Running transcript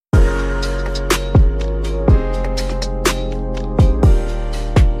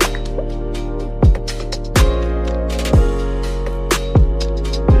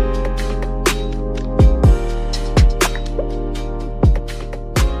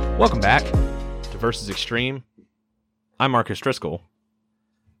Welcome back to Versus Extreme. I'm Marcus Driscoll,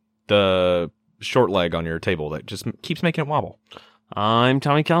 the short leg on your table that just keeps making it wobble. I'm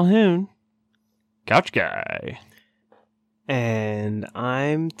Tommy Calhoun, couch guy. And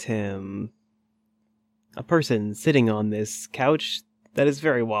I'm Tim, a person sitting on this couch that is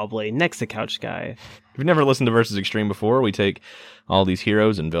very wobbly next to Couch Guy. If you've never listened to Versus Extreme before, we take all these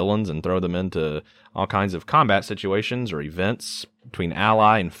heroes and villains and throw them into all kinds of combat situations or events between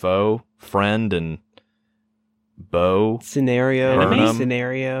ally and foe, friend and beau.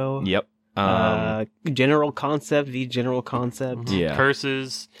 Scenario. Yep. General concept v general concept. Yeah.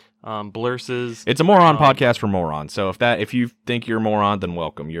 Curses, blurses. It's a moron podcast for morons. So if you think you're a moron, then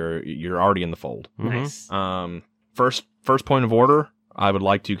welcome. You're already in the fold. Nice. First point of order, I would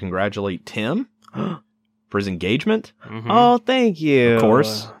like to congratulate Tim for his engagement. Mm-hmm. Oh, thank you. Of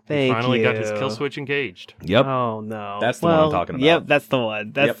course. Thank you. Finally got his kill switch engaged. Yep. Oh, no. That's the one I'm talking about. Yep, that's the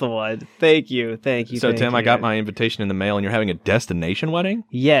one. That's Yep. the one. Thank you. So, Tim, I got my invitation in the mail, and you're having a destination wedding?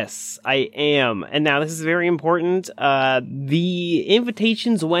 Yes, I am. And now this is very important. The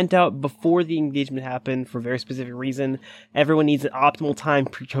invitations went out before the engagement happened for a very specific reason. Everyone needs an optimal time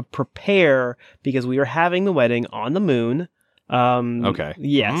to prepare because we are having the wedding on the moon. Okay.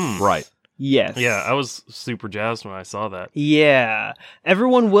 Yes. Right. Yes. Yeah, I was super jazzed when I saw that. Yeah.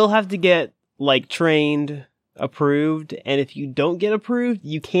 Everyone will have to get, trained, approved, and if you don't get approved,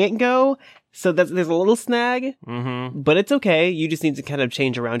 you can't go. So there's a little snag, Mm-hmm. but it's okay. You just need to kind of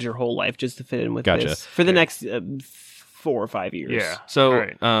change around your whole life just to fit in with Gotcha. this for the next 4 or 5 years. Yeah. So, All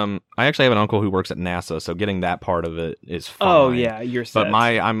right. I actually have an uncle who works at NASA, so getting that part of it is fine. Oh yeah, you're set. But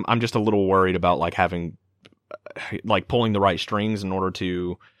I'm just a little worried about having pulling the right strings in order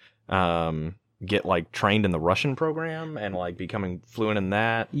to get trained in the Russian program and becoming fluent in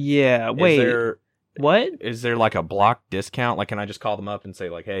that. Yeah. Wait. What? Is there a block discount? Can I just call them up and say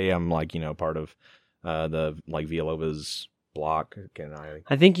hey, I'm part of the Vialova's block? Can I?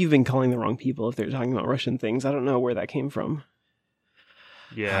 I think you've been calling the wrong people if they're talking about Russian things. I don't know where that came from.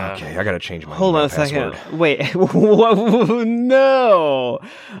 Yeah. Okay, I gotta change my Hold on email a second. password. Wait. No.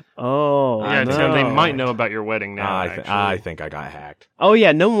 Oh. Yeah, no. Tim, they might know about your wedding now. I think I got hacked. Oh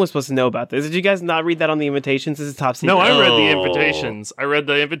yeah, no one was supposed to know about this. Did you guys not read that on the invitations? This is top secret. No, I read the Oh. invitations. I read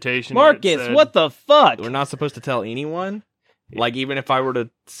the invitation. where it Marcus, said- what the fuck? We're not supposed to tell anyone? Even if I were to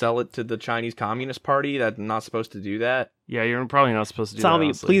sell it to the Chinese Communist Party, that's not supposed to do that? Yeah, you're probably not supposed to do Tommy, that.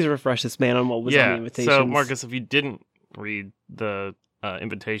 honestly. please refresh this man on what was on the invitations. So, Marcus, if you didn't read the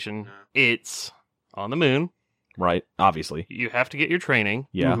invitation, it's on the moon. Right, obviously. You have to get your training.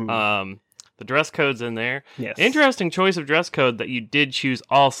 Yeah. Mhm. The dress code's in there. Yes. Interesting choice of dress code that you did choose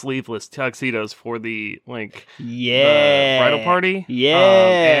all sleeveless tuxedos for the Yeah. the bridal party.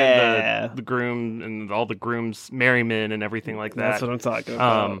 Yeah. And the groom and all the groom's merrymen and everything like that. That's what I'm talking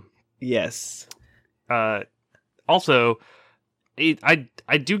about. Yes. Also,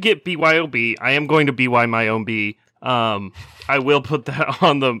 I do get BYOB. I am going to BY my own B. I will put that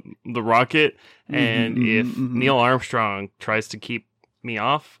on the rocket, and if Neil Armstrong tries to keep me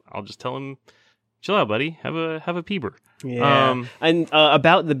off, I'll just tell him, chill out, buddy. Have a peeber. Yeah. And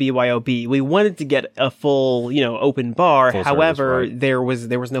about the BYOB, we wanted to get a full, open bar. Full However, service, right. there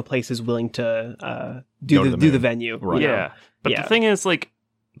was no places willing to Go do to the the moon. venue. Right. Yeah, but Yeah. the thing is,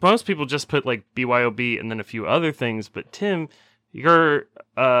 most people just put BYOB and then a few other things. But Tim, you're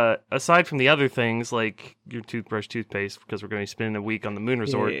aside from the other things like your toothbrush, toothpaste, because we're going to be spending a week on the moon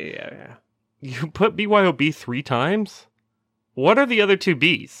resort. Yeah. You put BYOB 3 times? What are the other 2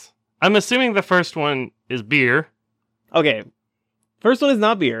 B's? I'm assuming the first one is beer. Okay. First one is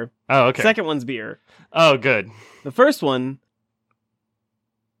not beer. Oh, okay. Second one's beer. Oh, good. The first one.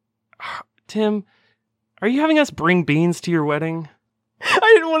 Tim, are you having us bring beans to your wedding?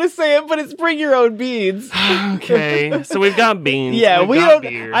 I didn't want to say it, but it's bring your own beans. Okay, so we've got beans. Yeah, we've we got don't.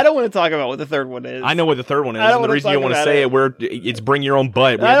 beer. I don't want to talk about what the third one is. I know what the third one is, I don't and the wanna reason you talk don't want to about say it. it's bring your own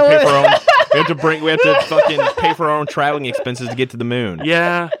butt. We I have to don't pay for our wanna- own. We have to fucking pay for our own traveling expenses to get to the moon.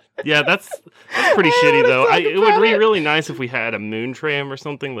 Yeah, that's pretty I shitty wanna though. talk It would about be it. really nice if we had a moon tram or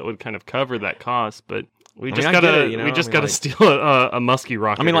something that would kind of cover that cost, but we I just mean, I get gotta it, you know? we just I mean, gotta steal a muskie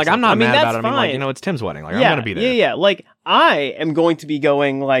rocket. I mean, or I'm not I mean, mad about that's it. I mean, fine. it's Tim's wedding. I'm yeah, gonna be there. Yeah. I am going to be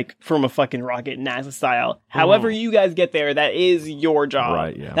going from a fucking rocket, NASA style. However you guys get there, that is your job.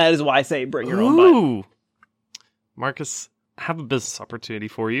 Right, yeah. That is why I say bring your own butt. Ooh, Marcus, I have a business opportunity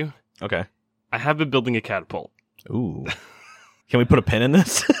for you. Okay. I have been building a catapult. Ooh. Can we put a pin in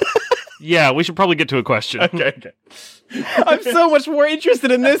this? Yeah, we should probably get to a question. Okay. I'm so much more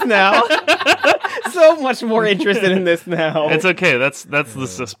interested in this now. So much more interested in this now. It's okay. That's the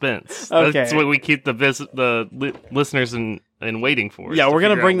suspense. Okay. That's what we keep the listeners in waiting for. Yeah, is to we're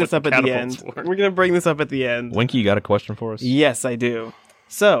gonna figure bring out this what up at the catapult's end. for. We're gonna bring this up at the end. Winky, you got a question for us? Yes, I do.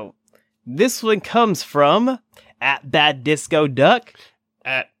 So, this one comes from at Bad Disco Duck.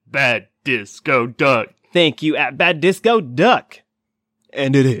 At Bad Disco Duck. Thank you, at Bad Disco Duck.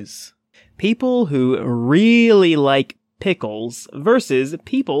 And it is. People who really like pickles versus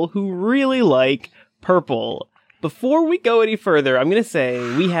people who really like purple. Before we go any further, I'm going to say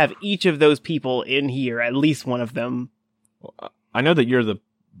we have each of those people in here, at least one of them. I know that you're the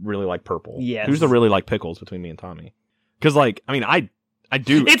really like purple. Yes. Who's the really like pickles between me and Tommy? Because, like, I mean, I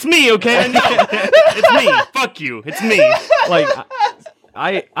do. It's me, okay? I know. It's me. Fuck you. It's me. like,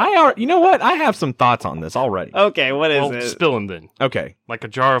 you know what? I have some thoughts on this already. Okay, what is Well, it? spill them then. Okay. Like a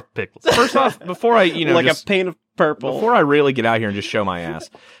jar of pickles. First off, before I, like just, a paint of purple. before I really get out here and just show my ass,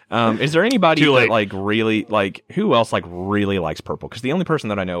 is there anybody Too that late. like really like who else like really likes purple? Because the only person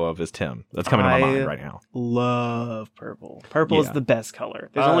that I know of is Tim. That's coming to my mind right now. Love purple. Purple is Yeah. the best color.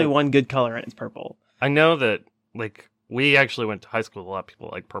 There's only one good color, and it's purple. I know that, like, we actually went to high school with a lot of people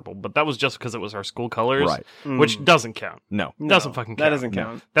like purple, but that was just because it was our school colors, Right. which doesn't count. No. Doesn't fucking That count. doesn't No.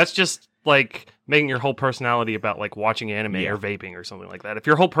 count. That's just like making your whole personality about like watching anime Yeah. or vaping or something like that. If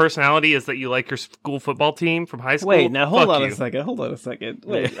your whole personality is that you like your school football team from high school, Wait, now hold fuck on you. a second. Hold on a second.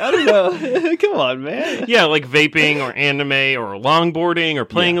 Wait, I don't know. Come on, man. Yeah, like vaping or anime or longboarding or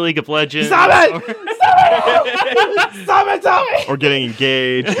playing League of Legends. Stop it! or- Stop it, Tommy! Or getting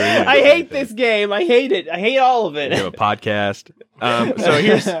engaged. Or I hate this game. I hate it. I hate all of We have a it. podcast. So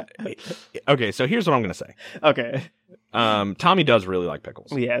here's okay. So here's what I'm gonna say. Okay. Tommy does really like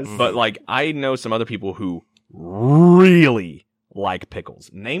pickles. Yes. But like I know some other people who really like pickles,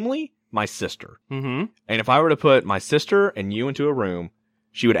 namely my sister. Mhm. And if I were to put my sister and you into a room,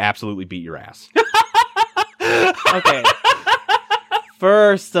 she would absolutely beat your ass. Okay.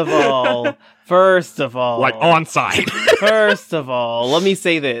 First of all, Like on site. First of all, let me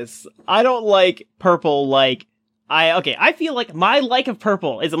say this. I don't like purple like I feel like my like of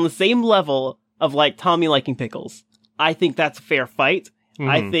purple is on the same level of like Tommy liking pickles. I think that's a fair fight.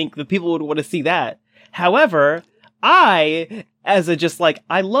 I Mhm. think the people would want to see that. However, I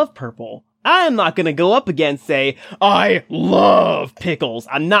love purple. I am not going to go up against say, I love pickles.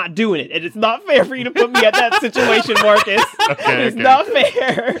 I'm not doing it. And it's not fair for you to put me at that situation, Marcus. It's not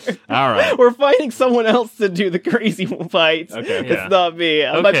fair. All right. We're finding someone else to do the crazy fights. Okay. Yeah. It's not me.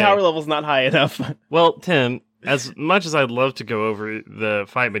 My Okay. power level's not high enough. Well, Tim, as much as I'd love to go over the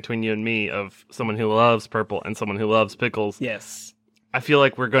fight between you and me of someone who loves purple and someone who loves pickles, Yes. I feel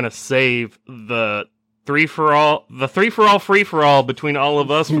like we're going to save the free for all between all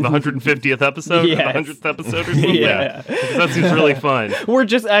of us for the 150th episode, Yes. or the 100th episode or something. Yeah. Because that seems really fun. We're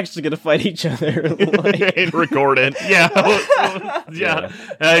just actually going to fight each other. Like, And record it. Yeah. Yeah.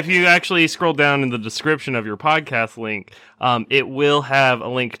 If you actually scroll down in the description of your podcast link, it will have a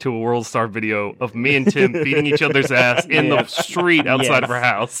link to a World Star video of me and Tim beating each other's ass in Yeah. the street outside of our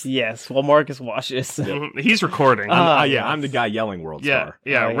house. yes, while Marcus washes. Mhm. He's recording. Ah, Yeah, yes. I'm the guy yelling World Yeah, Star.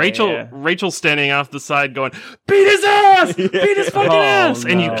 yeah. Oh, yeah, Rachel, yeah. Rachel's standing off the side, going, "Beat his ass! Beat his fucking Oh, ass!"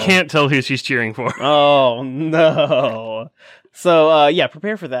 And you no. can't tell who she's cheering for. Oh, no. So, yeah,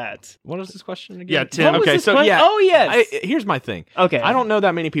 prepare for that. What is this question again? Yeah, Tim. What was Okay, this so question? yeah. Oh, yes. Here's my thing. Okay. I don't know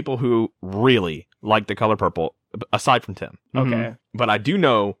that many people who really like the color purple, aside from Tim. Okay. But I do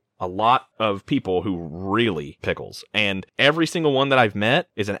know a lot of people who really pickles, and every single one that I've met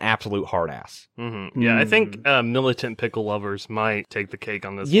is an absolute hard ass. Mm-hmm. Yeah, I think militant pickle lovers might take the cake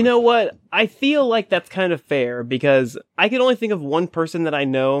on this. You one. know what? I feel like that's kind of fair because I can only think of one person that I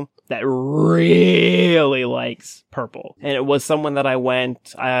know that really likes purple. And it was someone that I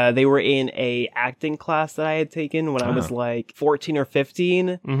went, they were in a acting class that I had taken when I was like 14 or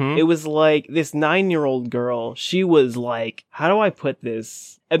 15. Mhm. It was like this 9-year-old girl. She was like, how do I put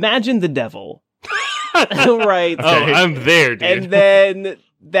this? Imagine the devil. Right. Oh, I'm there, dude. And then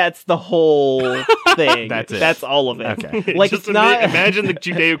that's the whole thing. That's it. That's all of it. Okay. Like, Just it's not. imagine the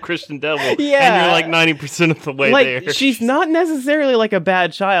Judeo-Christian devil. Yeah. And you're like 90% of the way Like, there. she's not necessarily like a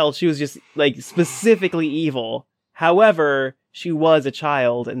bad child. She was just like specifically evil. However, she was a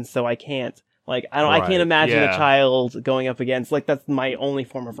child, and so I can't. Like, I Right. can't imagine Yeah. a child going up against. Like, that's my only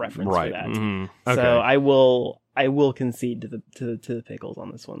form of reference Right. for that. Mhm. Okay. So I will concede to the pickles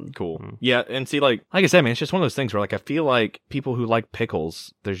on this one. Cool. Mm. Yeah, and see, like I said, man, it's just one of those things where, like, I feel like people who like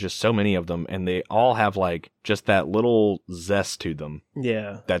pickles, there's just so many of them, and they all have like just that little zest to them.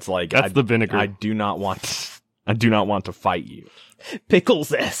 Yeah, That's like That's the vinegar. I do not want. I do not want to fight you. pickle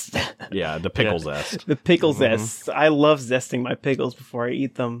zest. Yeah, the pickle zest. The pickle zest. I love zesting my pickles before I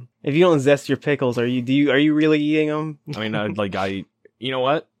eat them. If you don't zest your pickles, are you really eating them? I mean, you know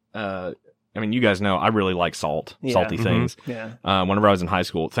what? I mean, you guys know I really like salty things. Yeah. Whenever I was in high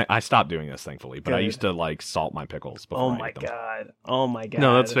school, I stopped doing this, thankfully, but I Good. used to like salt my pickles before Oh I my ate them. god. Oh my god.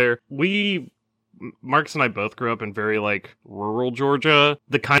 No, that's fair. Marcus and I both grew up in very like rural Georgia,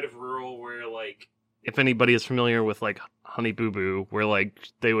 the kind of rural where like if anybody is familiar with like Honey Boo Boo, where like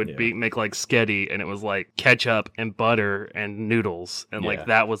they would make like sketty and it was like ketchup and butter and noodles and like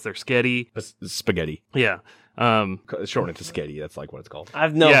that was their sketty. Spaghetti. Yeah. Shortened to sketty. That's like what it's called.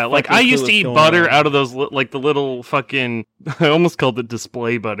 I've no. Yeah, like fucking I clue used to what's eat going butter on. out of those like the little fucking I almost called it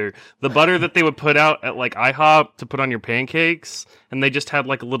display butter. The butter that they would put out at like IHOP to put on your pancakes, and they just had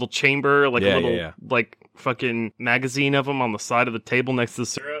like a little chamber, like a little like fucking magazine of them on the side of the table next to the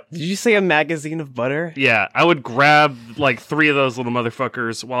syrup. Did you say a magazine of butter? Yeah, I would grab like 3 of those little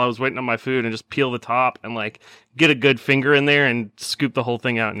motherfuckers while I was waiting on my food and just peel the top and like get a good finger in there and scoop the whole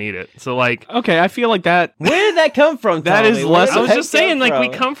thing out and eat it. So like Okay, I feel like that. Where did that come from? That Tommy? is Where less- did I was that just saying, come like we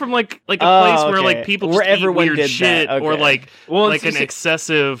from? come from like a Oh, place where okay. like people Where just eat everyone weird did that, shit or okay. like Well, like it's an just-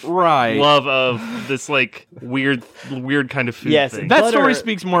 excessive Right. love of this like weird kind of food Yes, thing. That Butter- story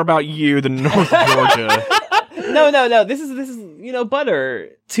speaks more about you than North Georgia. No. This is butter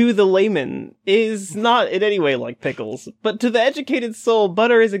to the layman is not in any way like pickles, but to the educated soul,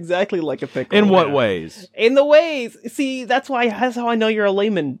 butter is exactly like a pickle. In what Yeah. ways? In the ways. See, that's how I know you're a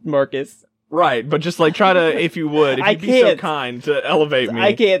layman, Marcus. Right, but just like try to, if you would, if I you'd be so can't. kind to elevate me.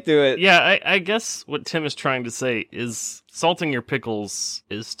 I can't do it. Yeah, I guess what Tim is trying to say is salting your pickles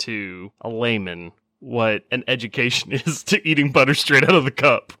is to a layman what an education is to eating butter straight out of the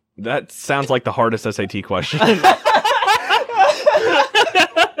cup. That sounds like the hardest SAT question.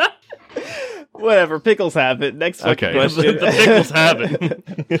 Whatever, pickles have it. Next fucking Okay. question. The pickles have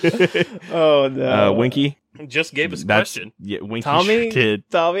it. Oh no, Winky? Just gave us a That's, question. yeah, Winky Tommy? sure did.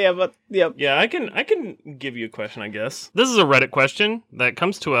 Tommy, how about yep? Yeah, I can give you a question, I guess. This is a Reddit question that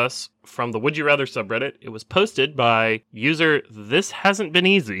comes to us from the Would You Rather subreddit. It was posted by user This Hasn't Been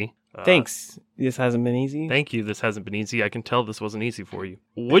Easy. Thanks. This hasn't been easy. Thank you. This hasn't been easy. I can tell this wasn't easy for you.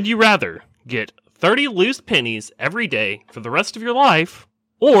 Would you rather get 30 loose pennies every day for the rest of your life,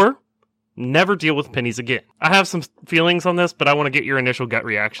 or never deal with pennies again? I have some feelings on this, but I want to get your initial gut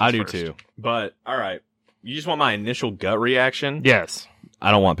reaction. I do too. But, alright. You just want my initial gut reaction? Yes. I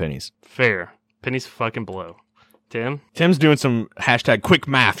don't want pennies. Fair. Pennies fucking blow. Tim? Tim's doing some hashtag quick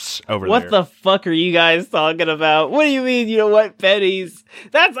maths over What there. the fuck are you guys talking about? What do you mean you don't want pennies?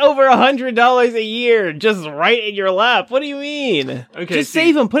 That's over $100 a year, just right in your lap. What do you mean? Okay, just see,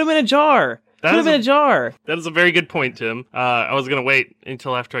 save them. Put them in a jar. that Put is them in a- a jar. That is a very good point, Tim. I was going to wait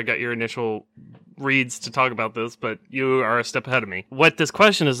until after I got your initial reads to talk about this, but you are a step ahead of me. What this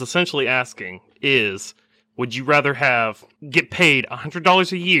question is essentially asking is, would you rather get paid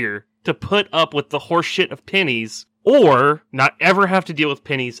 $100 a year to put up with the horse shit of pennies, or not ever have to deal with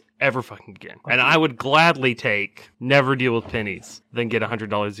pennies ever fucking again? And I would gladly take never deal with pennies than get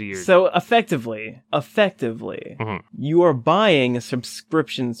 $100 a year. So effectively, Mhm. you are buying a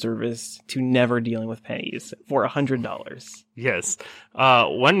subscription service to never dealing with pennies for $100. Yes.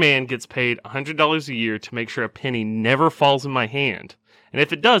 One man gets paid $100 a year to make sure a penny never falls in my hand. And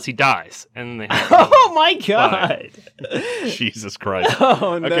if it does, he dies. And they have to Oh my god! Jesus Christ.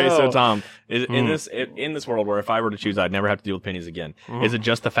 Oh no! Okay, so Tom, in Mm. this world where if I were to choose, I'd never have to deal with pennies again. Mm. Is it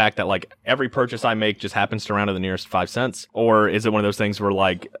just the fact that like every purchase I make just happens to round to the nearest 5 cents, or is it one of those things where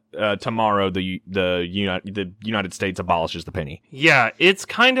like tomorrow the United States abolishes the penny? Yeah, it's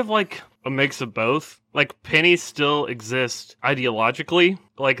kind of like a mix of both. Like, pennies still exist ideologically.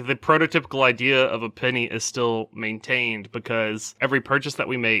 Like, the prototypical idea of a penny is still maintained because every purchase that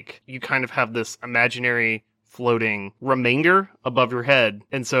we make, you kind of have this imaginary floating remainder above your head.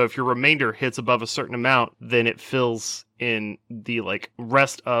 And so if your remainder hits above a certain amount, then it fills in the, like,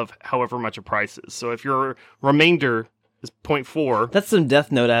 rest of however much a price is. So if your remainder is 0.4, That's some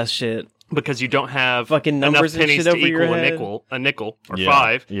Death Note ass shit. because you don't have Fucking numbers enough and pennies shit to over your equal head. a nickel or Yeah.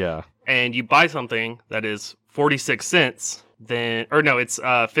 5, Yeah. and you buy something that is 46 cents, then, or no, it's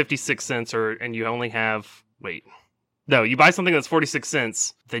 56 cents, and you only have, you buy something that's 46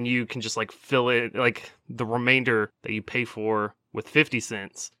 cents, then you can just like fill it, like the remainder that you pay for with 50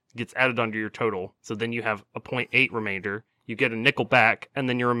 cents gets added onto your total. So then you have a 0.8 remainder, you get a nickel back, and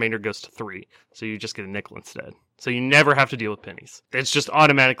then your remainder goes to 3. So you just get a nickel instead. So you never have to deal with pennies. It's just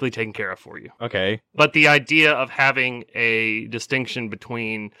automatically taken care of for you. Okay. But the idea of having a distinction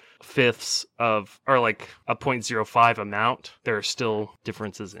between fifths of, or like a 0.05 amount, there are still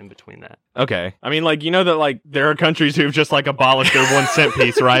differences in between that. Okay. I mean, like, you know that, like, there are countries who've just, like, abolished their 1 cent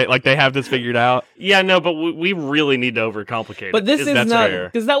piece, right? Like, they have this figured out. Yeah, no, but we really need to overcomplicate it. But this is That's not, fair.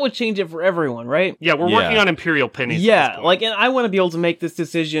 because that would change it for everyone, right? Yeah, we're working on imperial pennies. at Yeah, this point. like, and I want to be able to make this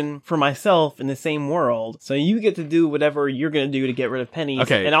decision for myself in the same world. So you get to do whatever you're going to do to get rid of pennies,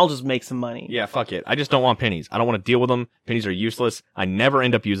 Okay. and I'll just make some money. Yeah, fuck it. I just don't want pennies. I don't want to deal with them. Pennies are useless. I never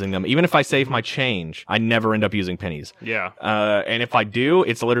end up using them. Even if I save my change, I never end up using pennies. Yeah. And if I do,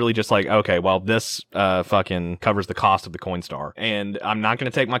 it's literally just like, okay, well, this fucking covers the cost of the Coinstar. And I'm not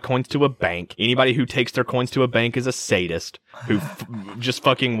going to take my coins to a bank. Anybody who takes their coins to a bank is a sadist who just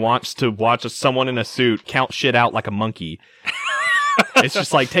fucking wants to watch someone in a suit count shit out like a monkey. It's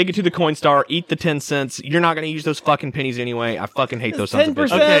just like, take it to the Coinstar, eat the 10 cents. You're not going to use those fucking pennies anyway. I fucking hate those sons of 10%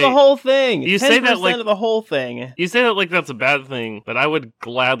 bitches. Okay. of the whole thing. You 10% say that like- of the whole thing. You say that like that's a bad thing, but I would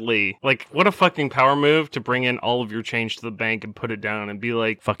gladly, like, what a fucking power move to bring in all of your change to the bank and put it down and be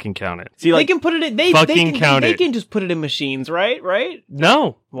like, fucking count it. See, like, they can put it in. They Fucking can, count they it. can just put it in machines, right? Right?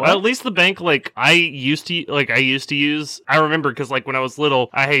 No. What? Well, at least the bank, like, I used to use, I remember, because, like, when I was little,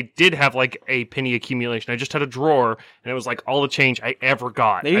 I did have, like, a penny accumulation. I just had a drawer, and it was, like, all the change I ever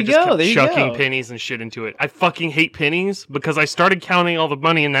got. There you I just go, kept there you chucking go. pennies and shit into it. I fucking hate pennies, because I started counting all the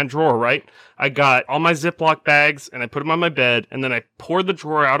money in that drawer, right? I got all my Ziploc bags, and I put them on my bed, and then I poured the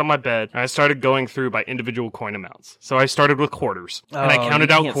drawer out of my bed, and I started going through by individual coin amounts. So I started with quarters, and I counted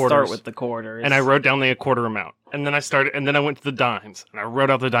you out can't quarters. Start with the quarters, And I wrote down the quarter amount. And then I went to the dimes, and I wrote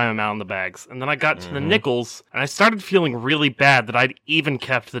out the dime amount in the bags. And then I got to the nickels, and I started feeling really bad that I'd even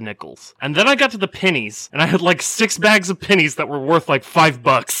kept the nickels. And then I got to the pennies, and I had like 6 bags of pennies that were worth like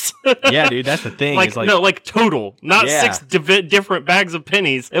 $5. yeah, dude, that's the thing. Like, is like, no, like total, not Yeah. 6 different bags of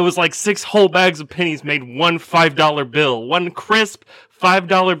pennies. It was like 6 whole bags of pennies made one $5 bill, one crisp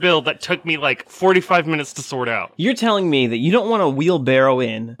 $5 bill that took me like 45 minutes to sort out. You're telling me that you don't want to wheelbarrow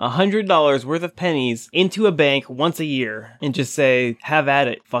in $100 worth of pennies into a bank once a year and just say, "Have at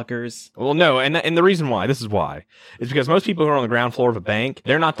it, fuckers." well, no, and the reason why, this is why, is because most people who are on the ground floor of a bank,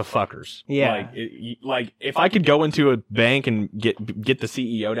 they're not the fuckers. Yeah. Like if I could go into a bank and get the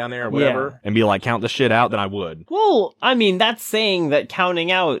CEO down there or whatever Yeah. and be like, count the shit out, then I would. Well, I mean, that's saying that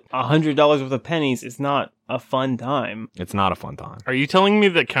counting out $100 worth of pennies is not a fun time. It's not a fun time. Are you telling me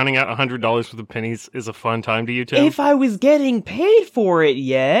that counting out $100 worth of pennies is a fun time to you, Tim? If I was getting paid for it,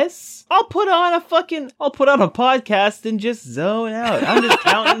 yes. I'll put on a podcast and just zone out. I'm just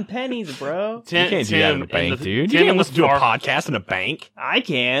counting pennies, bro. You can't do that in a bank, dude. You Tim can't listen to a podcast in a bank. I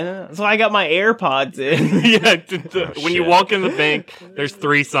can. So I got my AirPods in. Yeah, when you shit. walk in the bank, there's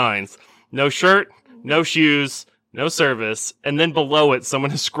 3 signs. No shirt, no shoes, no service, and then below it,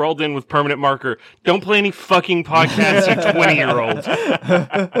 someone has scrolled in with permanent marker, "Don't play any fucking podcasts, you 20-year-old.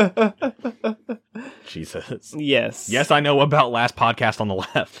 Jesus. Yes. Yes, I know about last podcast on the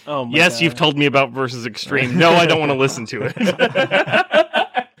left. Oh my Yes, God. you've told me about Versus Extreme. No, I don't want to listen to it.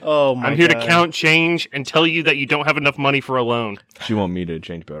 Oh my I'm here God. to count change and tell you that you don't have enough money for a loan. She want me to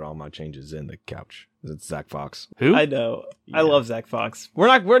change, but all my changes in the couch. It's Zach Fox. Who? I know. I Yeah. love Zach Fox.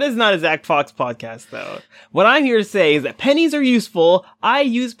 This is not a Zach Fox podcast, though. What I'm here to say is that pennies are useful. I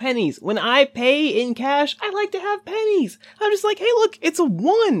use pennies. When I pay in cash, I like to have pennies. I'm just like, hey, look, it's a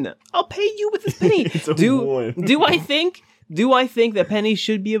 1. I'll pay you with this penny. It's a do, 1. Do I think that pennies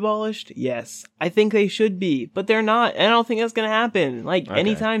should be abolished? Yes. I think they should be, but they're not. And I don't think that's going to happen,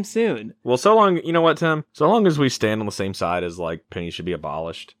 anytime soon. Well, so long, you know what, Tim? So long as we stand on the same side as, like, pennies should be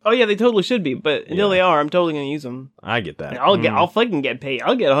abolished. Oh yeah, they totally should be, but until Yeah. they are, I'm totally going to use them. I get that. I'll fucking get paid.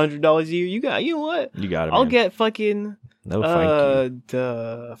 I'll get $100 a year. You know what? You got it, I'll man. get fucking No,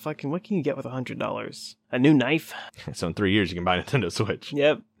 thank fucking what can you get with $100? A new knife? you. So in 3 years, you can buy a Nintendo Switch.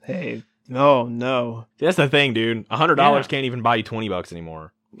 Yep. Hey. No. See, that's the thing, dude. $100 Yeah. can't even buy you $20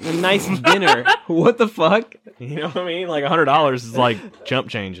 anymore. A nice dinner. What the fuck? You know what I mean? Like $100 is like chump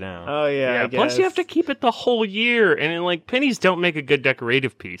change now. Oh yeah. I Plus you guess. have to keep it the whole year, and like pennies don't make a good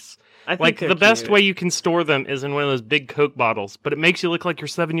decorative piece. I think Like they're the best cute. way you can store them is in one of those big Coke bottles, but it makes you look like you're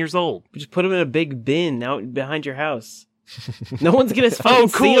 7 years old. Just put them in a big bin out behind your house. No one's gonna Oh, fucking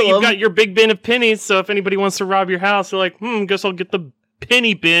cool! steal You've 'em. got your big bin of pennies, so if anybody wants to rob your house, they're like, guess I'll get the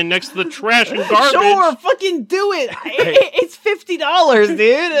penny bin next to the trash and garbage. Sure, fucking do it. It's $50,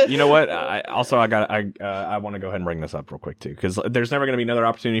 dude. You know what? I want to go ahead and bring this up real quick too, because there's never going to be another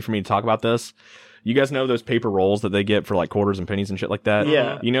opportunity for me to talk about this. You guys know those paper rolls that they get for like quarters and pennies and shit like that?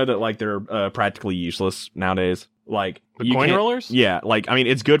 Yeah. You know that like they're practically useless nowadays. Like The you coin can't- rollers? Yeah. Like I mean,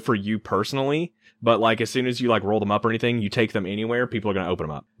 it's good for you personally, But like as soon as you like roll them up or anything, you take them anywhere, people are going to open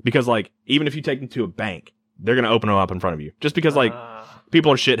them up. Because like even if you take them to a bank, they're going to open them up in front of you. Just because like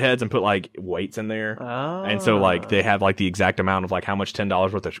people are shitheads and put like weights in there. And so like they have like the exact amount of like how much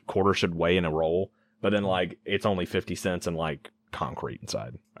 $10 worth of quarter should weigh in a roll. But then like it's only 50 cents and like concrete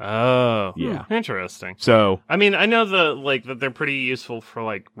inside. Oh, Yeah. Interesting. So I mean, I know that they're pretty useful for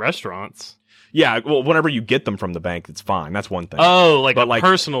like restaurants. yeah, well, whenever you get them from the bank, it's fine. That's one thing. Oh, like But, a like-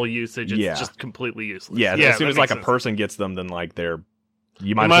 personal usage, it's Yeah. just completely useless. yeah, as soon that as like makes a sense. person gets them, then like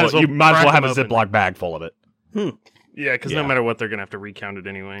you might might as as well well crack have a them open. Ziploc bag full of it. Yeah, because Yeah. no matter what, they're gonna have to recount it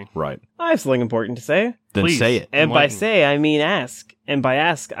anyway. Right. I have something important to say. Then Please. say it. And by Enlighten. say, I mean ask. And by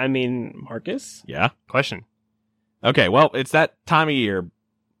ask, I mean Marcus. Yeah. Question. Okay, well, it's that time of year,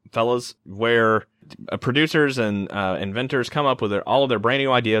 fellas, where producers and inventors come up with all of their brand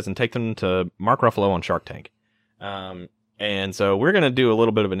new ideas and take them to Mark Ruffalo on Shark Tank. And so we're going to do a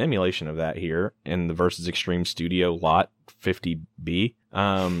little bit of an emulation of that here in the Versus Extreme Studio Lot 50B.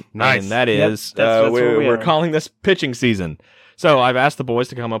 Nice. And that Yep, is, that's where we we're are. calling this pitching season. So I've asked the boys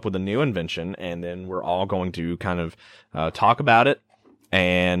to come up with a new invention, and then we're all going to kind of talk about it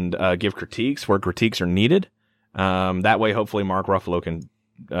and give critiques where critiques are needed. That way, hopefully, Mark Ruffalo can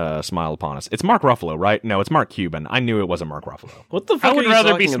smile upon us. It's Mark Ruffalo, right? No, it's Mark Cuban. I knew it wasn't Mark Ruffalo. What the I fuck would are you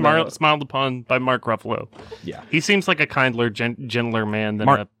rather be talking about? smiled upon by Mark Ruffalo. Yeah. He seems like a kindler, gentler man than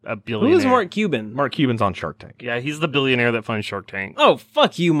Mark- a Who billionaire. is Mark Cuban? Mark Cuban's on Shark Tank. Yeah, he's the billionaire that funds Shark Tank. Oh,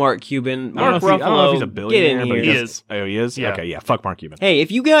 fuck you, Mark Cuban. I don't know Mark if he- I don't know if he's a Ruffalo, billionaire, get in but here. He does- is. Oh, he is? Yeah. Okay, yeah. Fuck Mark Cuban. Hey,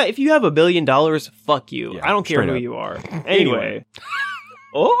 if you have $1 billion, fuck you. Yeah, I don't care straight who up. you are. Anyway. Anyway.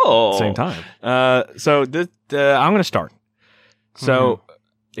 Oh. Same time. So this, I'm going to start. So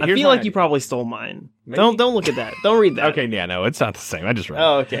I here's feel my like you probably stole mine. Maybe? Don't look at that. Don't read that. Okay, yeah, no, it's not the same. I just read it.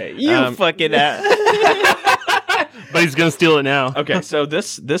 Oh, okay. You fucking But he's gonna steal it now. Okay, so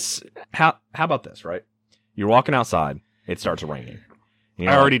this how about this, right? You're walking outside, it starts raining. And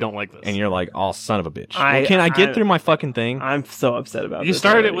I you're already like, don't like this. and you're like, "Oh, son of a bitch." I- Can I get I- through my fucking thing? I'm so upset about you this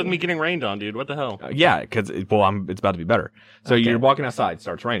started it already. with me getting rained on, dude. What the hell? Yeah, cuz it's about to be better. So Okay. you're walking outside, it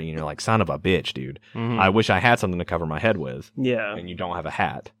starts raining, and you're like, "Son of a bitch, dude. Mhm. I wish I had something to cover my head with." Yeah. And you don't have a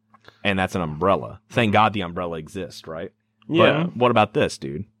hat. And that's an umbrella. Thank God the umbrella exists, right? Yeah. But what about this,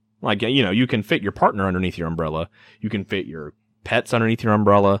 dude? Like, you can fit your partner underneath your umbrella. You can fit your pets underneath your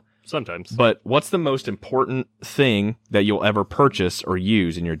umbrella. Sometimes. But what's the most important thing that you'll ever purchase or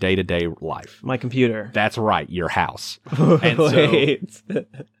use in your day-to-day life? My computer. That's right, your house. And so- Wait.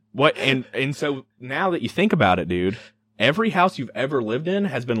 What and so now that you think about it, dude, every house you've ever lived in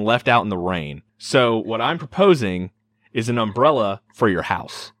has been left out in the rain. So what I'm proposing is an umbrella for your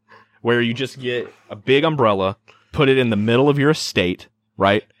house, where you just get a big umbrella, put it in the middle of your estate,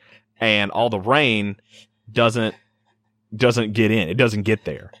 right? And all the rain doesn't get in. It doesn't get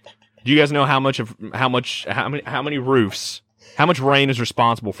there. Do you guys know how many roofs, how much rain is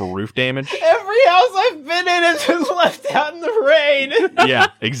responsible for roof damage? Every house I've been in has been left out in the rain. Yeah,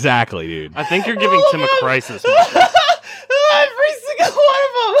 exactly, dude. I think you're giving Tim a crisis. Every single one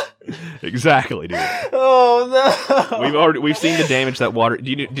of them. Exactly, dude. Oh no. We've seen the damage that water.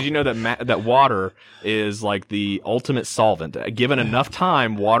 Did you know that that water is like the ultimate solvent? Given enough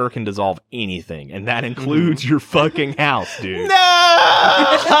time, water can dissolve anything, and that includes your fucking house, dude. No.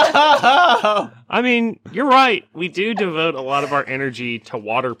 I mean, you're right. We do devote a lot of our energy to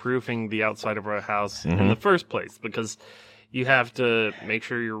waterproofing the outside of our house in the first place because you have to make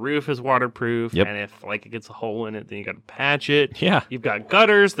sure your roof is waterproof. Yep. And if like it gets a hole in it, then you got to patch it. Yeah. You've got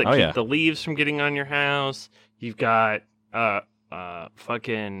gutters that Oh, keep yeah. the leaves from getting on your house. You've got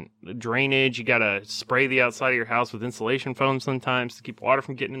fucking drainage. You got to spray the outside of your house with insulation foam sometimes to keep water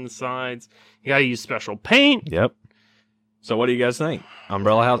from getting in the sides. You got to use special paint. Yep. So what do you guys think?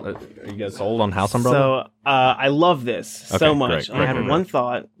 Umbrella house? Are you guys sold on house umbrella? So I love this Okay, so much. great, I had great. one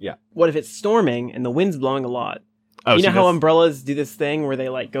thought. Yeah. What if it's storming and the wind's blowing a lot? Oh, You see, know how that's- umbrellas do this thing where they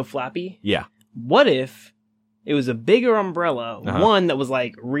like go flappy? Yeah. What if it was a bigger umbrella, Uh-huh. one that was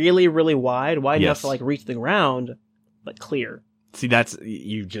like really, really wide enough Yes. to like reach the ground, but clear? See,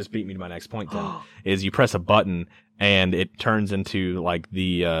 you just beat me to my next point. Then is you press a button and it turns into like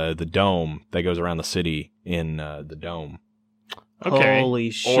the dome that goes around the city in the dome, Okay.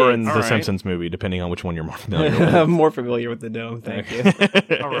 Holy shit. or in the All right. Simpsons movie, depending on which one you're more familiar with. I'm more familiar with the dome, thank you.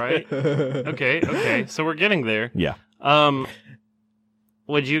 All right. Okay. So we're getting there. Yeah.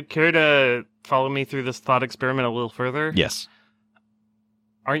 Would you care to follow me through this thought experiment a little further? Yes.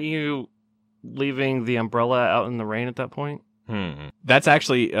 Aren't you leaving the umbrella out in the rain at that point? That's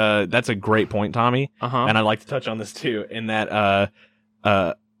actually that's a great point, Tommy. Uh-huh. And I'd like to touch on this too, in that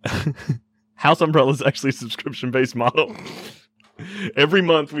house umbrella is actually a subscription based model. Every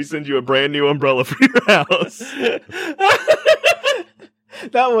month we send you a brand new umbrella for your house.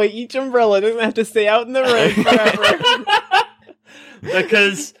 That way, each umbrella doesn't have to stay out in the rain forever.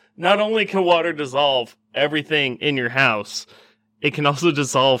 Because not only can water dissolve everything in your house, it can also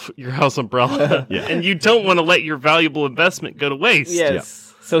dissolve your house umbrella. Yeah. And you don't want to let your valuable investment go to waste.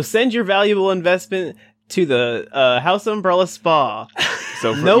 Yes. So send your valuable investment to the House Umbrella Spa.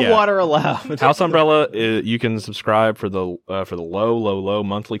 So No water allowed. House Umbrella, you can subscribe for the low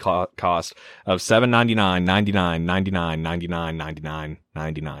monthly cost of $7.99, $99.99, $99.99,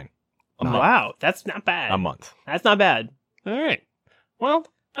 $99. Wow, that's not bad. A month. That's not bad. All right. Well,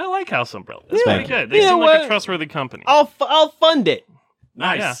 I like House Umbrella. It's Yeah. pretty good. They You know seem like a what? trustworthy company. I'll fund it.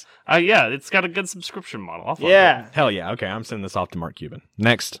 Nice. Yeah, it's got a good subscription model. I'll fund Yeah. Hell yeah. Okay, I'm sending this off to Mark Cuban.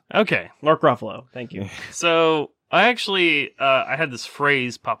 Next. it. Okay. Mark Ruffalo. Thank you. So I actually I had this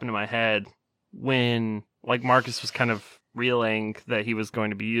phrase pop into my head when like Marcus was kind of relaying that he was going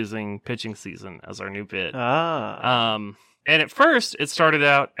to be using pitching season as our new bit. And at first it started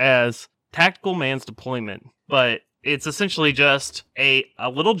out as tactical man's deployment, but it's essentially just a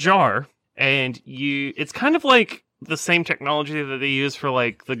little jar, and it's kind of like the same technology that they use for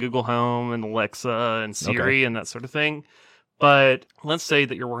like the Google Home and Alexa and Siri and that sort of thing. But let's say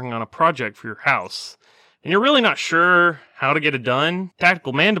that you're working on a project for your house and you're really not sure how to get it done.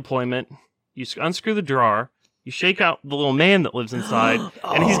 Tactical man deployment, you unscrew the drawer, you shake out the little man that lives inside,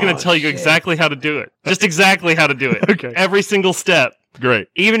 and he's going to tell you exactly how to do it. Just exactly how to do it. Okay. Every single step. Great.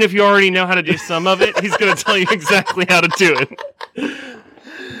 Even if you already know how to do some of it, he's going to tell you exactly how to do it.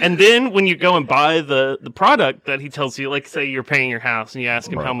 And then when you go and buy the product that he tells you, like say you're painting your house and you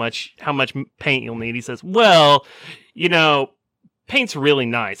ask him Right. how much paint you'll need, he says, well, paint's really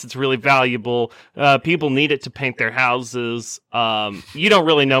nice. It's really valuable. People need it to paint their houses. You don't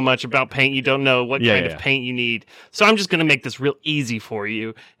really know much about paint. You don't know what kind of paint you need. So I'm just going to make this real easy for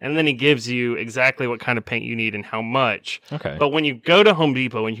you. And then he gives you exactly what kind of paint you need and how much. Okay. But when you go to Home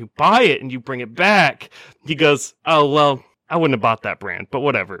Depot and you buy it and you bring it back, he goes, oh, well, I wouldn't have bought that brand, but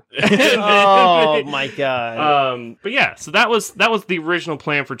whatever. Oh my god. But yeah, so that was the original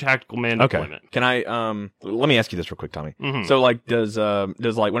plan for tactical man deployment. Can I let me ask you this real quick, Tommy. Mhm. So like does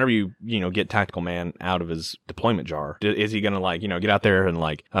like whenever you get tactical man out of his deployment jar, is he going to like, get out there and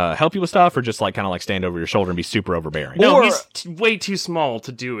like help you with stuff, or just like kind of like stand over your shoulder and be super overbearing? No, Or- he's way too small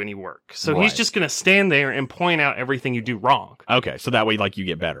to do any work. So he's Right. just going to stand there and point out everything you do wrong. Okay, so that way like you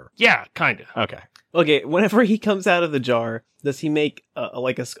get better. Yeah, kind of. Okay. Okay, whenever he comes out of the jar, does he make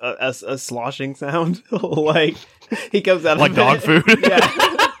like a sloshing sound? Like he comes out Like of dog it. food?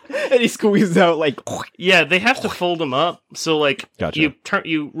 Yeah. And he squeezes out like Yeah, they have to fold them up. So like Gotcha. what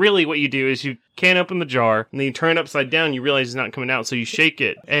you do is you can't open the jar and then you turn it upside down, you realize it's not coming out, so you shake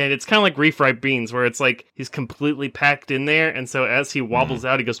it. And it's kind of like refried beans where it's like he's completely packed in there, and so as he wobbles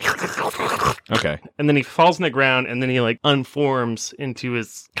out, he goes Okay. and then he falls on the ground, and then he like unforms into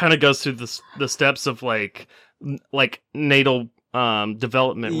his kind of goes through the steps of like natal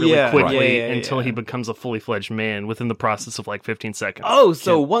development really Yeah, quickly yeah, until yeah. he becomes a fully fledged man within the process of like 15 seconds. oh,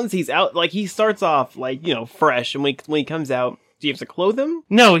 so once he's out, like he starts off like fresh, and when he comes out, do you have to clothe him?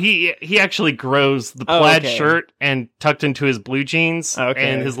 No, he actually grows the Oh, plaid okay. shirt and tucked into his blue jeans Okay.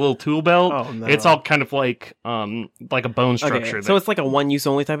 and his little tool belt. Oh no, It's all kind of like a bone structure. okay. So it's like a one use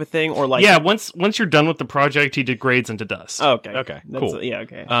only type of thing, or like yeah, once you're done with the project, he degrades into dust. Okay, Okay, That's cool. yeah,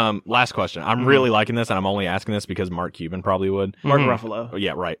 okay. Last question. I'm really liking this, and I'm only asking this because Mark Cuban probably would. Mark Mhm. Ruffalo. Oh,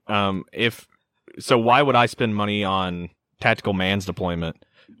 yeah, right. Why would I spend money on tactical man's deployment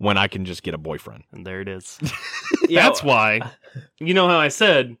when I can just get a boyfriend? And there it is. Yeah, That's why. You know how I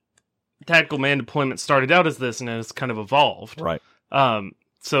said tactical man deployment started out as this and has kind of evolved. Right.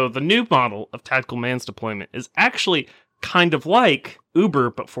 So the new model of tactical man's deployment is actually kind of like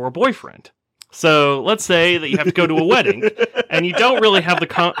Uber, but for a boyfriend. So let's say that you have to go to a wedding and you don't really have the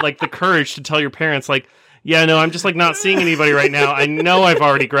courage to tell your parents like, yeah, no, I'm just like not seeing anybody right now. I know I've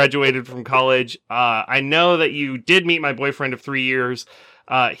already graduated from college. I know that you did meet my boyfriend of 3 years.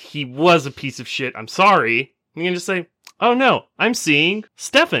 He was a piece of shit. I'm sorry. You can just say, oh no, I'm seeing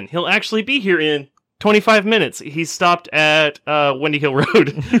Stefan. He'll actually be here in 25 minutes. He stopped at Wendy Hill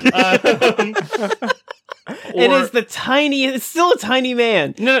Road. It's still a tiny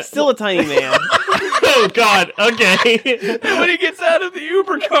man. No, Still a tiny man. oh God. Okay. When he gets out of the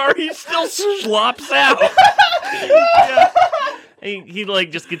Uber car, he still slops out. Yeah. He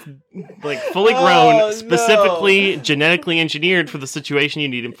like just gets like fully grown, Oh, specifically genetically engineered for the situation you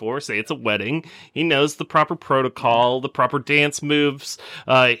need him for. Say it's a wedding. He knows the proper protocol, the proper dance moves.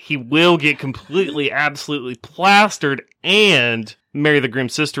 He will get completely, absolutely plastered and marry the grim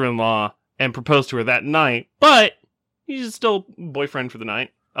sister-in-law and propose to her that night. But he's just still boyfriend for the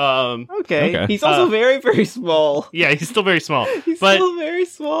night. Okay. Okay. He's also very, very small. Yeah, he's still very small. He's but still very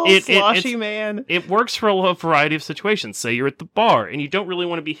small, sloshy man. It works for a variety of situations. Say you're at the bar and you don't really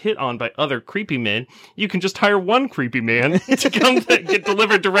want to be hit on by other creepy men. You can just hire one creepy man to come get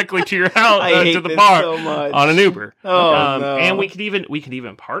delivered directly to your house, I hate to the this bar so much. on an Uber. Oh, no. And we could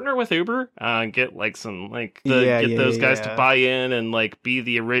even partner with Uber and get like some those guys to buy in and like be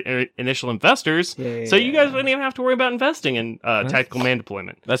the initial investors. Yeah, so you guys wouldn't even have to worry about investing in tactical man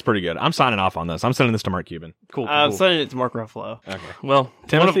deployment. That's pretty good. I'm signing off on this. I'm sending this to Mark Cuban. Cool. I'm cool. sending it to Mark Ruffalo. Okay. Well,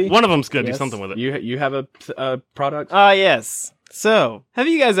 Timothy? one of them's good. Do Yes. something with it. You have a product? Yes. So, have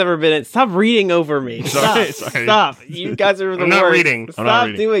you guys ever been Stop reading over me. Sorry, Stop. sorry. Stop. You guys are the I'm not worst. reading. Stop I'm not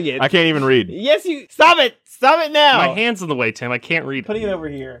reading. doing it. I can't even read. Yes, you. Stop it. Stop it now. My hand's in the way, Tim. I can't read. Putting it over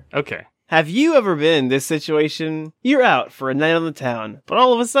here. Okay. Have you ever been in this situation? You're out for a night on the town, but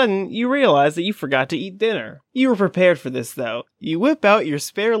all of a sudden, you realize that you forgot to eat dinner. You were prepared for this, though. You whip out your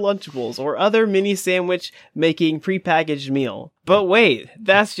spare Lunchables or other mini sandwich making prepackaged meal. But wait,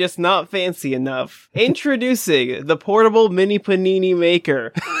 that's just not fancy enough. Introducing the portable mini panini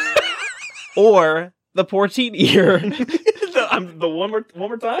maker. Or the Portinier. The one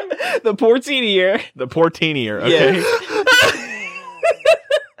more time? The Portinier. The Portinier. Okay. Yes.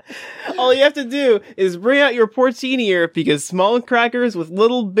 All you have to do is bring out your Portinier because small crackers with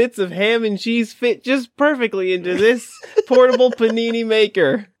little bits of ham and cheese fit just perfectly into this portable panini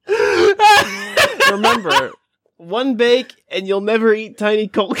maker. Remember, one bake and you'll never eat tiny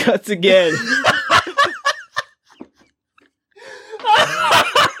cold cuts again.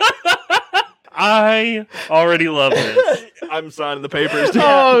 I already love this. I'm signing the papers.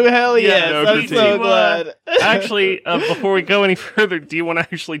 Oh, hell Yeah, yes. no I'm critique. so glad. Actually, before we go any further, do you want to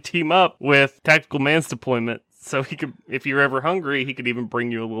actually team up with Tactical Man's Deployment? So he could, if you're ever hungry, he could even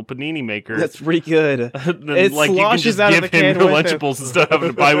bring you a little panini maker. That's pretty good. Then, It you can sloshes just out of give the him can your with it. Lunchables instead of having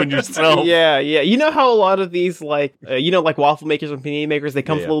to buy one yourself. Yeah. You know how a lot of these, like waffle makers and panini makers, they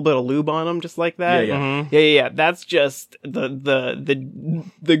come with Yeah. a little bit of lube on them, just like that. Yeah. Mhm. Yeah. That's just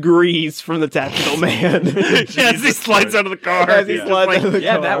the grease from the Tactical Man. As he slides out of the car. As he Just slides like- out of the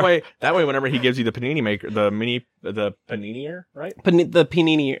Yeah, car. that way whenever he gives you the panini maker, the paninier, right? The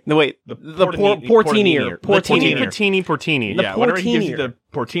panini. No, wait. The Portinier. Portinier. Portini. The Yeah, whenever he gives you Portinier. the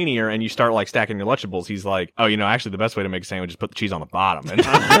Portinier and you start like stacking your Lunchables, he's like, oh, actually the best way to make a sandwich is put the cheese on the bottom. And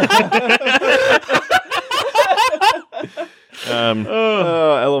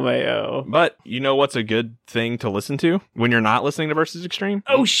Oh, LMAO. but you know what's a good thing to listen to when you're not listening to Versus Extreme?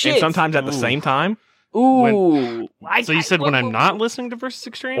 Oh, shit. And sometimes at the same time Ooh. So you said when I'm not listening to Versus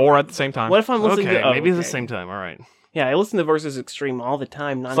Extreme? or at the same time. What if I'm listening Okay, to... maybe at the okay. same time. All right. Yeah, I listen to Versus Extreme all the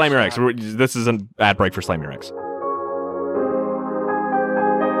time. Slam Your X. nonstop. This is an ad break for Slam Your X.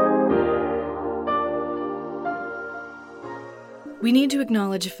 We need to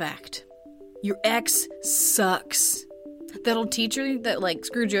acknowledge a fact. Your ex sucks. That old teacher that,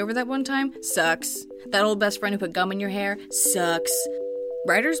 screwed you over that one time? Sucks. That old best friend who put gum in your hair? Sucks.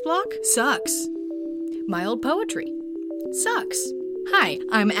 Writer's block? Sucks. My old poetry? Sucks. Hi,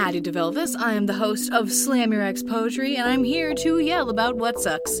 I'm Addie DeVelvis. I am the host of Slam Your Ex Poetry, and I'm here to yell about what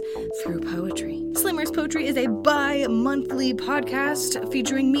sucks through poetry. Slam Your Ex Poetry is a bi-monthly podcast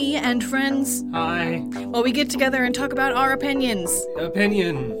featuring me and friends Hi. while we get together and talk about our opinions.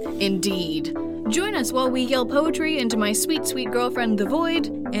 Opinion. Indeed. Join us while we yell poetry into my sweet, sweet girlfriend, The Void,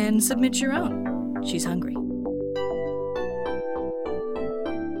 and submit your own. She's hungry.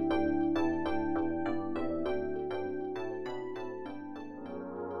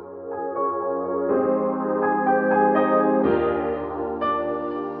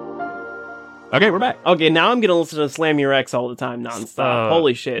 Okay, we're back. Okay, now I'm gonna listen to Slam Your X all the time, nonstop.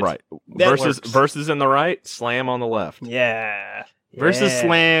 Holy shit! Right. That Versus in the right, Slam on the left. Yeah. Versus Yeah.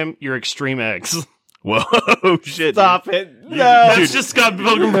 Slam Your Extreme X. Whoa, shit. Stop it! No. That's just Scott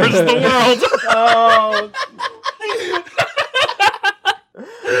Pilgrim versus the World. Oh.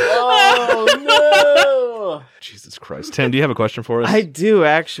 Oh no! Jesus Christ. Tim, do you have a question for us? I do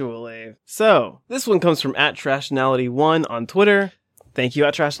actually. So this one comes from @Trashionality1 on Twitter. Thank you,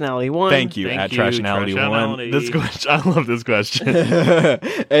 @Trashionality1. Thank you, Thank you, @Trashionality1. Trashionality. This question, I love this question.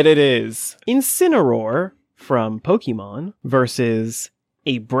 And it is Incineroar from Pokemon versus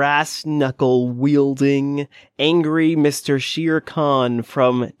a brass knuckle wielding angry Mr. Shere Khan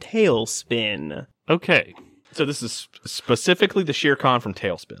from Tailspin. Okay. So this is specifically the Shere Khan from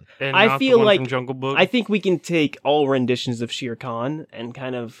Tailspin. And I not the feel one like- from Jungle Book. I think we can take all renditions of Shere Khan and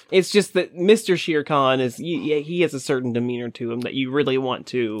kind of... It's just that Mr. Shere Khan is... he has a certain demeanor to him that you really want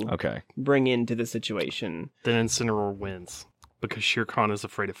to Okay. bring into the situation. Then Incineroar wins because Shere Khan is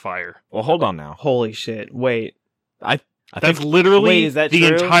afraid of fire. Well, hold on now. Holy shit. Wait. I That's think, literally Wait, is that the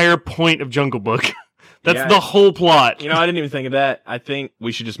true? entire point of Jungle Book. That's Yeah. the whole plot. you know, I didn't even think of that. I think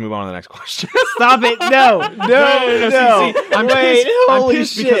we should just move on to the next question. Stop it! No, no. See, I'm Wait, pissed. I'm holy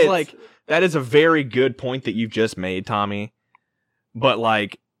pissed shit! because, like, that is a very good point that you've just made, Tommy. But,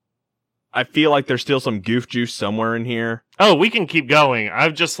 like, I feel like there's still some goof juice somewhere in here. Oh, we can keep going.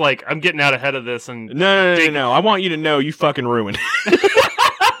 I'm just like, I'm getting out ahead of this and No. I want you to know you fucking ruined it.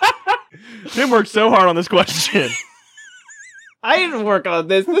 Tim worked so hard on this question. I didn't work on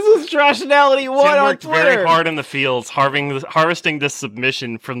this. This was Trashionality 1 Tim on worked Twitter. very hard in the fields, harvesting this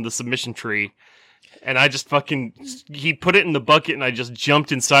submission from the submission tree. And I just he put it in the bucket and I just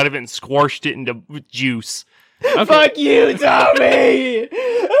jumped inside of it and squashed it into juice. Okay. Fuck you, Tommy!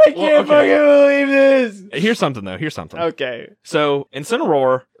 I can't fucking believe this! Here's something, though. Okay. So,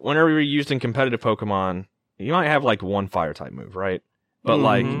 Incineroar, whenever you're used in competitive Pokemon, you might have, like, one fire-type move, right? But,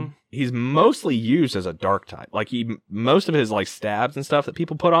 like, he's mostly used as a dark-type. Like, most of his, like, stabs and stuff that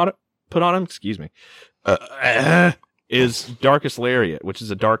people put on him, excuse me, is Darkest Lariat, which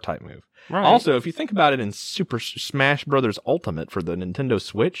is a dark-type move. Right. Also, if you think about it in Super Smash Brothers Ultimate for the Nintendo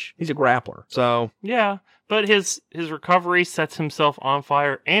Switch, he's a grappler. So, yeah, but his recovery sets himself on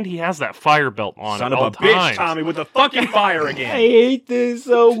fire, and he has that fire belt on. son at of all a bitch, times. Tommy, with the fucking fire I again. hate this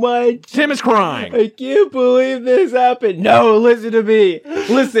so much. Tim is crying. I can't believe this happened. No, listen to me.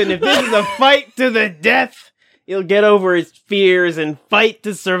 Listen, if this is a fight to the death, he'll get over his fears and fight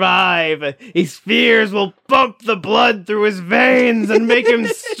to survive. His fears will pump the blood through his veins and make him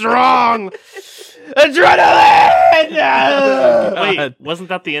strong. Adrenaline! Wait, wasn't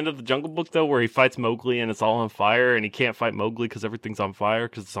that the end of the Jungle Book though, where he fights Mowgli and it's all on fire, and he can't fight Mowgli because everything's on fire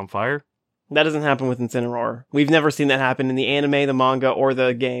because it's on fire? That doesn't happen with Incineroar. We've never seen that happen in the anime, the manga, or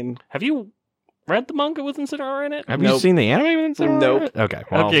the game. Have you read the manga with Incineroar in it? Have Nope. you seen the anime with Incineroar? Nope. Okay,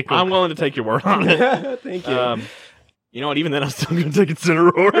 well, Okay, cool. I'm willing to take your word on it. Thank you. You know what? Even then, I'm still going to take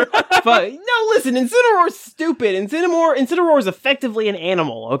Incineroar. But no, listen, Incineroar's stupid. Incineroar is effectively an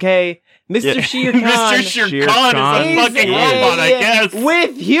animal, okay? Mr. Yeah. Shere Khan. Mr. Shere Shere Khan Khan is a is fucking a- robot, I guess.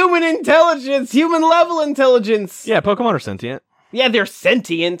 With human intelligence, human level intelligence. Yeah, Pokemon are sentient. Yeah, they're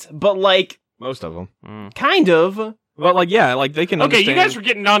sentient, but like, Most of them. kind of. But, like, yeah, like, they can Okay, understand. you guys were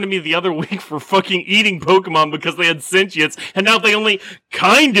getting on to me the other week for fucking eating Pokemon because they had sentience, and now they only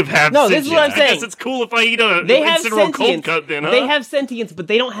kind of have No, sentience. this is what I'm I saying. guess it's cool if I eat a They have Incineroar cold sentience. cut then, huh? They have sentience, but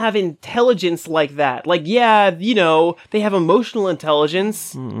they don't have intelligence like that. Like, yeah, you know, they have emotional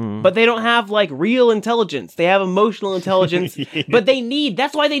intelligence, but they don't have, like, real intelligence. They have emotional intelligence, but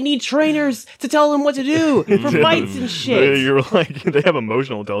that's why they need trainers to tell them what to do for fights and shit. You're like, they have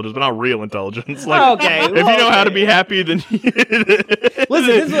emotional intelligence, but not real intelligence. Like, Okay, if you know how to be happy, then Listen, this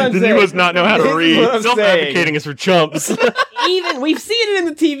is what I'm then saying. you must not know how This to is read. what I'm Self-advocating is for chumps. Even we've seen it in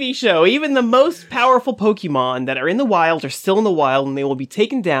the TV show. Even the most powerful Pokemon that are in the wild are still in the wild, and they will be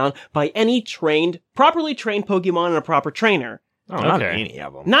taken down by any properly trained Pokemon and a proper trainer. Oh, not Okay. any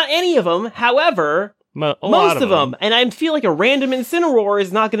of them. Not any of them, however, A lot most of them. And I feel like a random Incineroar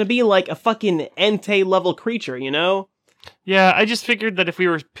is not going to be like a fucking Entei level creature, you know? Yeah, I just figured that if we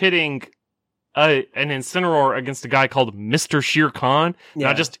were pitting an Incineroar against a guy called Mr. Shere Khan, Yeah.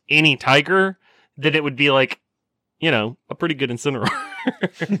 not just any tiger, then it would be like, you know, a pretty good Incineroar.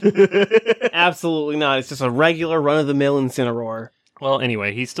 Absolutely not. It's just a regular run-of-the-mill Incineroar. Well,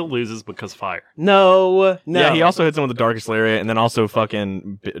 anyway, he still loses because fire. No. Yeah, he also hits him with the Darkest Lariat, and then also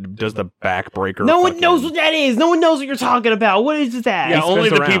fucking does the backbreaker. No one fucking- knows what that is. No one knows what you're talking about. What is that? Yeah, only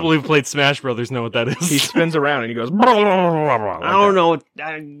spins the around. people who've played Smash Brothers know what that is. He spins around and he goes. Blah, blah, blah, blah, blah, like I don't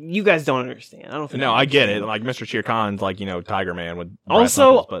that. know. You guys don't understand. I don't think. No, I get it. Like Mr. Shere Khan's like, you know, Tiger Man with brass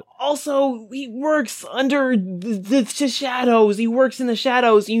knuckles, but Also, he works under the shadows. He works in the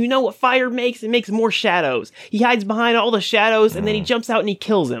shadows. You know what fire makes? It makes more shadows. He hides behind all the shadows, and then he jumps out and he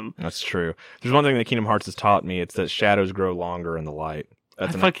kills him. that's true. There's one thing that Kingdom Hearts has taught me. It's that shadows grow longer in the light.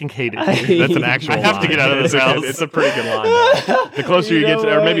 That's I an fucking hate it. That's an actual I have to line. get out of this It's a- house. It's a pretty good line. Though. The closer you, You get know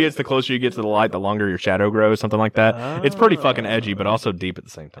to, or what? maybe it's the closer you get to the light, the longer your shadow grows, something like that. It's pretty fucking edgy, but also deep at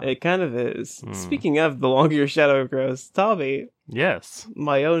the same time. It kind of is. Speaking of the longer your shadow grows, Tommy, Yes.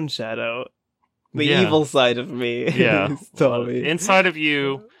 my own shadow, the Yeah. evil side of me, Yeah. is Tommy. Inside of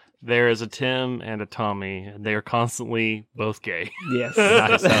you, there is a Tim and a Tommy, and they are constantly both gay. Yes.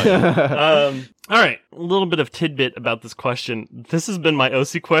 All right, a little bit of tidbit about this question. This has been my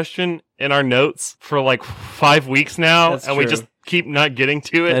OC question in our notes for like 5 weeks now, That's and we true. just keep not getting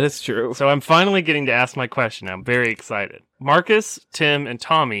to it. That is true. So I'm finally getting to ask my question. I'm very excited. Marcus, Tim, and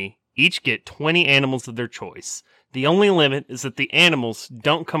Tommy each get 20 animals of their choice. The only limit is that the animals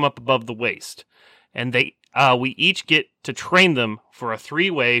don't come up above the waist, and we each get to train them for a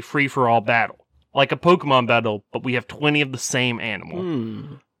 3-way free-for-all battle. like a Pokemon battle, but we have 20 of the same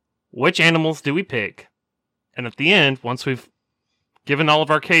animal. Which animals do we pick? And at the end, once we've given all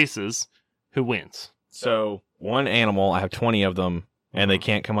of our cases, who wins? So one animal, I have 20 of them, and they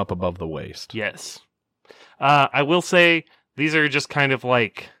can't come up above the waist. Yes. I will say these are just kind of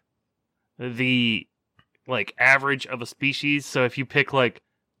like the average of a species. So if you pick like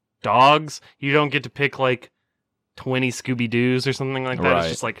dogs, you don't get to pick like 20 Scooby-Doos or something like that. Right. It's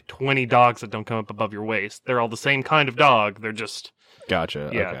just like 20 dogs that don't come up above your waist. They're all the same kind of dog. They're just Gotcha.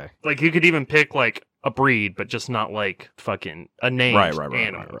 yeah. Okay. Like you could even pick like a breed, but just not like fucking a named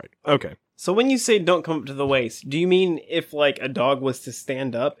animal. Right. Okay. So when you say don't come up to the waist, do you mean if like a dog was to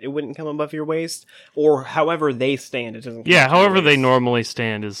stand up, it wouldn't come above your waist, or however they stand, it doesn't? Come Yeah, up to your however they waist? normally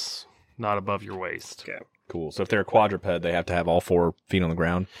stand is not above your waist. Okay. Cool. So if they're a quadruped, they have to have all 4 feet on the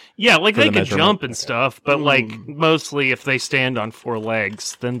ground. Yeah, like For they the could measurement. jump and stuff, but like mostly if they stand on 4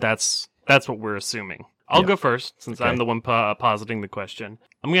 legs, then that's what we're assuming. I'll Yeah. go first since Okay. I'm the one positing the question.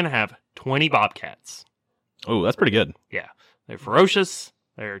 I'm gonna have 20 bobcats. Oh, that's pretty good. They're ferocious.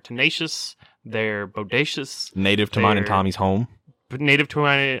 They're tenacious. They're bodacious. Native to mine and They're- Tommy's home. Native to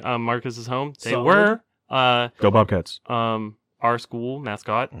my Marcus's home. They Solid. were Go Bobcats. our school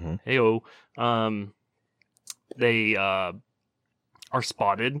mascot. Mhm. Heyo. They are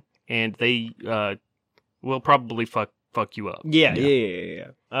spotted, and they will probably fuck you up.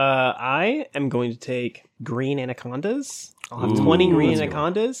 Yeah. I am going to take green anacondas. I'll have Ooh, 20 green that's a good one.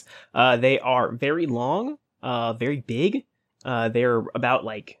 anacondas. They are very long, very big. They're about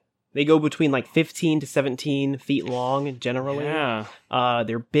they go between 15 to 17 feet long generally. Yeah.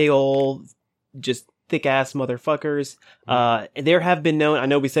 They're big old, just thick ass motherfuckers. There have been known. I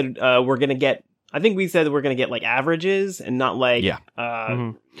know we said we're gonna get. I think we said we're gonna get averages and not Yeah.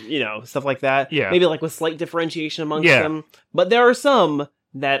 stuff like that. Yeah. Maybe with slight differentiation amongst Yeah. them. But there are some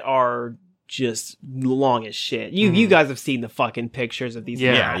that are just long as shit. You guys have seen the fucking pictures of these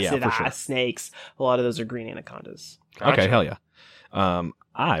Yeah, massive for sure. ass snakes. A lot of those are green anacondas. Gotcha. Okay, hell yeah.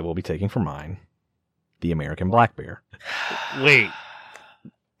 I will be taking for mine the American black bear. Wait.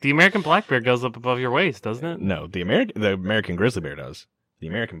 The American black bear goes up above your waist, doesn't it? No, the American grizzly bear does. The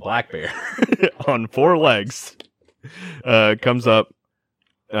American black bear on 4 legs comes up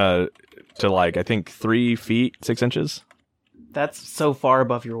to I think 3 feet 6 inches. That's so far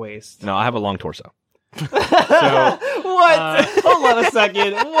above your waist. No, I have a long torso. What? Hold on a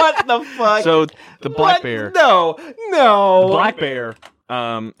second. What the fuck? So the black What? bear, No. the black bear,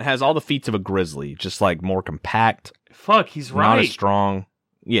 has all the feats of a grizzly, just more compact, Fuck, he's not right. as strong.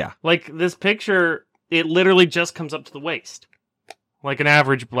 Yeah, Like this picture, it literally just comes up to the waist. Like an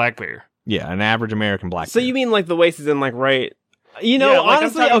average black bear. yeah, an average American black So bear. you mean the waist is in right? Yeah,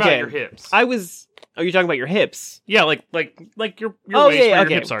 Honestly, I'm talking okay. about your hips. Are you talking about your hips? Yeah, like your Oh waist yeah, where okay.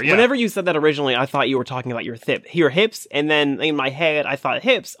 your hips are. Yeah. Whenever you said that originally, I thought you were talking about your hips, and then in my head, I thought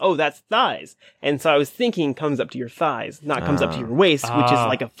hips. Oh, that's thighs, and so I was thinking comes up to your thighs, not comes up to your waist, which is Ah.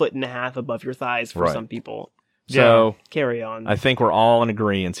 1.5 foot above your thighs for Right. some people. So Carry on. I think we're all in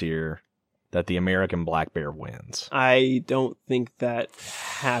agreement here that the American black bear wins. I don't think that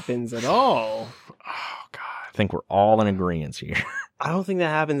happens at all. Oh God, I think we're all in agreement here. I don't think that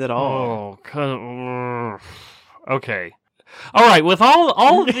happens at all. Okay. All right. With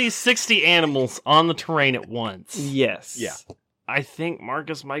all of these 60 animals on the terrain at once, Yes. Yeah. I think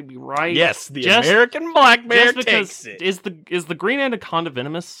Marcus might be right. the Just- American black bear Just because takes it. is the green anaconda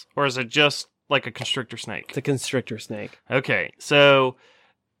venomous, or is it just like a constrictor snake? It's a constrictor snake. Okay, so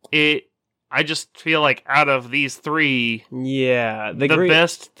I just feel like out of these 3, Yeah. the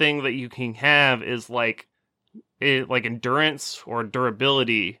best thing that you can have is like endurance or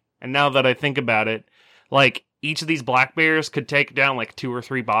durability. And now that I think about it, each of these black bears could take down 2 or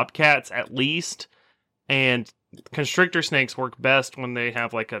 3 bobcats at least. And constrictor snakes work best when they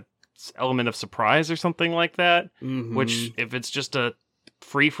have a element of surprise or something like that. Mhm. Which, if it's just a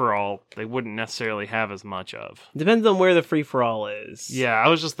free for all, they wouldn't necessarily have as much of. Depends on where the free for all is. Yeah, I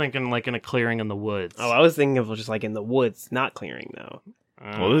was just thinking in a clearing in the woods. Oh, I was thinking of just in the woods, not clearing though.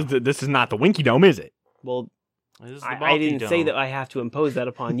 Well, this is not the Winky Dome, is it? Well, This is the I Balky didn't say Dome. that I have to impose that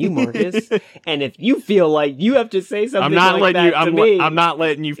upon you, Marcus. And if you feel like you have to say something I'm not like letting you. that to me, I'm not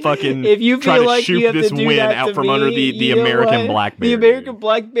letting you fucking if you try feel to like shoot you have this to do win that out to from me, under the you know American what? black bear. The American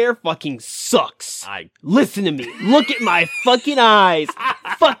black bear fucking sucks. Listen to me. Look at my fucking eyes.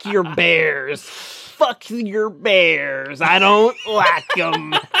 Fuck your bears. Fuck your bears. I don't like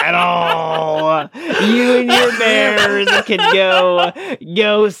them at all. You and your bears can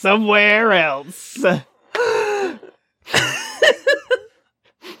go somewhere else.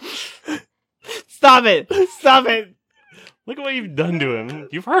 Stop it. Stop it. Look at what you've done to him.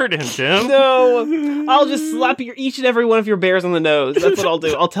 You've hurt him, Tim. No, I'll just slap each and every one of your bears on the nose. That's what I'll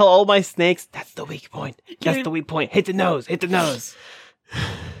do. I'll tell all my snakes, that's the weak point. That's the weak point. Hit the nose. Hit the nose.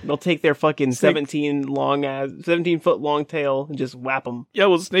 They'll take their fucking 17 foot long tail and just whap them. Yeah,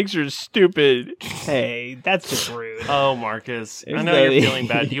 well, snakes are stupid. Hey, that's just rude. Oh, Marcus, I There's know the- you're feeling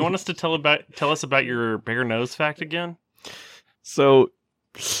bad. Do you want us to tell us about your bear nose fact again? So,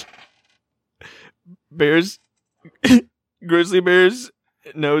 bears, grizzly bears'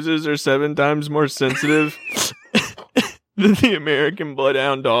 noses are 7 times more sensitive than the American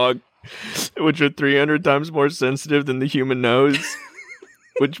bloodhound dog, which are 300 times more sensitive than the human nose,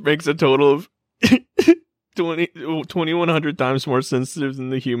 which makes a total of 2,100 times more sensitive than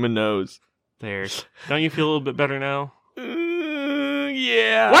the human nose. There. Don't you feel a little bit better now?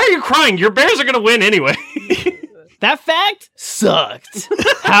 Yeah. Why are you crying? Your bears are going to win anyway. That fact sucked.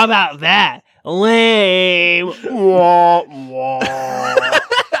 How about that? Lame. Wah, wah.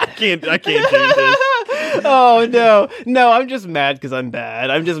 I can't change this. Oh no, I'm just mad because I'm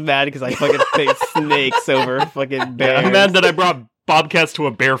bad. I'm just mad because I fucking picked snakes over fucking bears. I'm mad that I brought bobcats to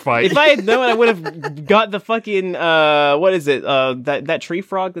a bear fight. If I had known, I would have got the fucking what is it? That tree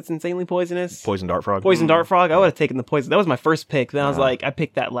frog that's insanely poisonous. Poison dart frog. Poison dart frog. I would have taken the poison. That was my first pick. Then I was Uh-huh. like, I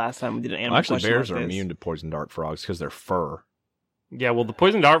picked that last time we did an animal. Well, actually, question bears like are this. immune to poison dart frogs because they're fur. Yeah, well, the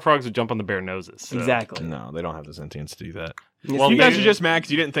poison dart frogs would jump on the bear noses. So. Exactly. No, they don't have the sentience to do that. Well, You guys maybe- are just mad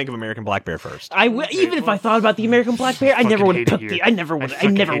because you didn't think of American black bear first. Even if I thought about the American black bear, I never fucking would have hate it picked here. I never would. I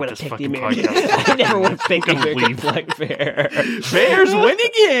fucking never hate would have this picked the fucking American. podcast. I never would have picked the I'm gonna American leave. black bear. Bears win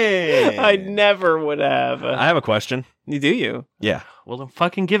again. I never would have. I have a question. Do you? Yeah. Well, then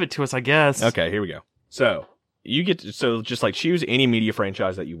fucking give it to us, I guess. Okay, here we go. So you get to, just like choose any media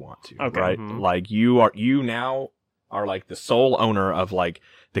franchise that you want to. Okay. Right. Mhm. Like you now are like the sole owner of like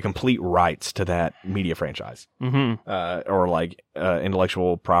the complete rights to that media franchise, Mm-hmm. or like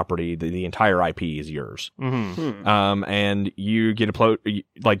intellectual property. The entire IP is yours. Mm-hmm. And you get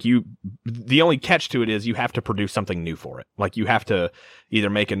the only catch to it is you have to produce something new for it. Like you have to either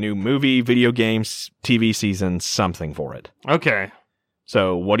make a new movie, video games, TV season, something for it. Okay.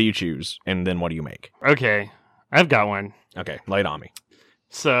 So what do you choose? And then what do you make? Okay. I've got one. Okay. Lay it on me.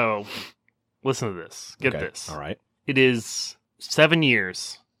 So, listen to this. Get Okay, this. All right. It is 7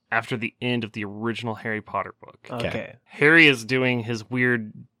 years after the end of the original Harry Potter book. Okay. Harry is doing his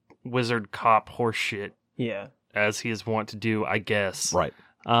weird wizard cop horse shit, Yeah. as he is wont to do, I guess. Right.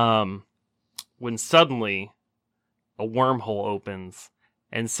 When suddenly a wormhole opens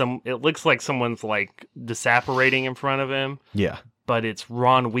and it looks like someone's like disapparating in front of him, Yeah. but it's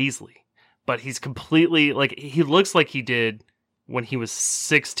Ron Weasley. But he's completely like he looks like he did when he was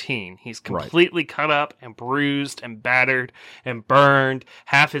 16. He's completely cut up and bruised and battered and burned.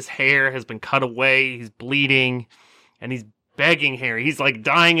 Half his hair has been cut away. He's bleeding and he's begging Harry. He's like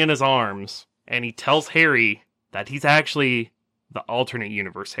dying in his arms. And he tells Harry that he's actually the alternate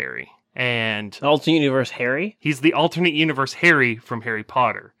universe Harry. And Alternate universe Harry. he's the alternate universe Harry from Harry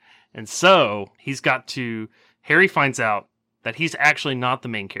Potter. And so Harry finds out that he's actually not the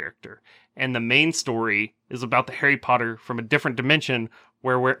main character. And the main story is about the Harry Potter from a different dimension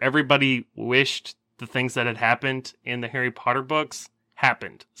where everybody wished the things that had happened in the Harry Potter books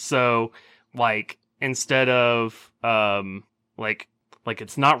happened. So like instead of like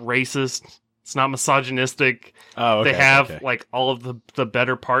it's not racist, it's not misogynistic. Oh, okay. They have okay. like all of the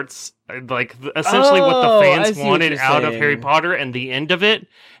better parts, like essentially what the I fans see what wanted you're out of saying. Harry Potter and the end of it.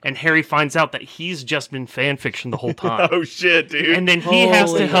 And Harry finds out that he's just been fan fiction the whole time. Oh shit, dude. And then he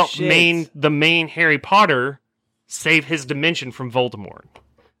has to Holy help shit. the main Harry Potter save his dimension from Voldemort.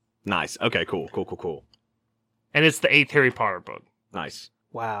 Nice. Okay, cool. And it's the 8th Harry Potter book. Nice.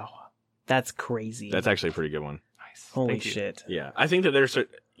 Wow. That's crazy. That's actually a pretty good one. Nice. Holy Thank you. shit. Yeah. I think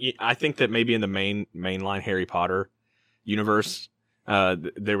that maybe in the mainline Harry Potter universe,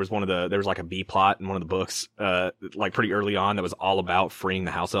 there was like a B plot in one of the books, like pretty early on that was all about freeing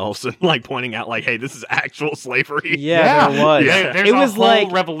the house elves and like pointing out like, hey, this is actual slavery. Yeah, there was. Yeah. There's It a was whole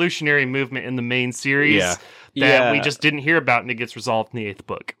like revolutionary movement in the main series Yeah. that we just didn't hear about, and it gets resolved in the 8th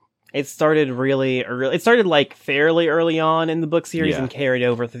book. It started really early. It started like fairly early on in the book series Yeah. and carried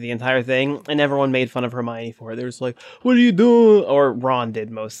over through the entire thing. And everyone made fun of Hermione for it. They were just like, "What are you doing?" Or Ron did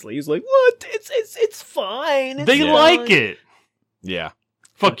mostly. He's like, "What? It's fine. It's They fine." like it. Yeah.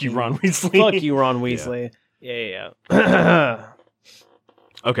 Fuck you, Ron Weasley. Fuck you, Ron Weasley. Yeah.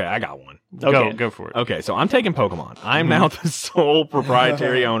 Okay, I got one. Okay. Go for it. Okay, so I'm taking Pokemon. I'm now the sole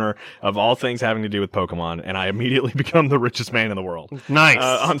proprietary owner of all things having to do with Pokemon, and I immediately become the richest man in the world. Nice.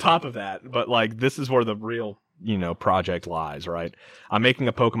 On top of that, but like this is where the real, project lies, right? I'm making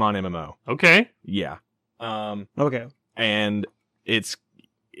a Pokemon MMO. Okay. Yeah. Okay. and it's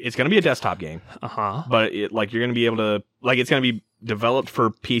going to be a desktop game, but you're going to be able to it's going to be developed for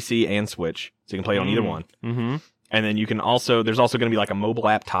PC and Switch, so you can play it on either one. Mm-hmm. And then there's also going to be like a mobile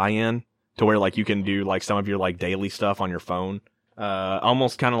app tie-in to where like you can do like some of your like daily stuff on your phone.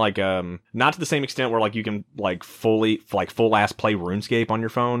 Almost kind of like not to the same extent where like you can like full ass play RuneScape on your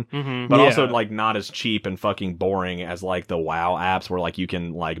phone, but also like not as cheap and fucking boring as like the WoW apps where like you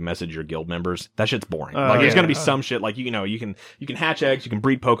can like message your guild members. That shit's boring. There's gonna be some shit like you can hatch eggs, you can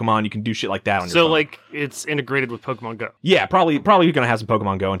breed Pokemon, you can do shit like that on your phone. So like it's integrated with Pokemon Go. Yeah, probably you're gonna have some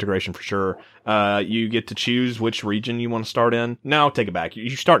Pokemon Go integration for sure. You get to choose which region you want to start in. No, take it back. You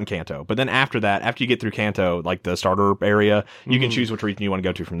start in Kanto, but then after you get through Kanto, like the starter area, you can choose which region you want to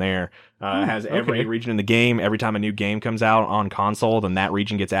go to from there. It has every region in the game. Every time a new game comes out on console, then that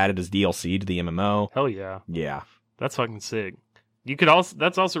region gets added as DLC to the MMO. Hell yeah. Yeah. That's fucking sick. You could also,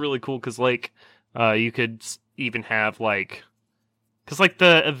 that's also really cool because like, you could even have like, because like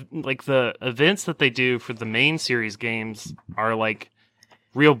the events that they do for the main series games are like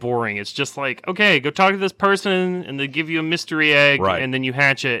real boring. It's just like, okay, go talk to this person and they give you a mystery egg and then you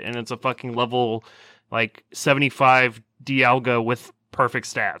hatch it and it's a fucking level like 75 Dialga with perfect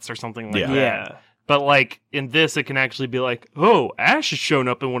stats or something like that. Yeah. But like in this, it can actually be like, oh, Ash has shown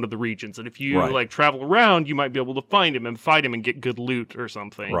up in one of the regions, and if you like travel around, you might be able to find him and fight him and get good loot or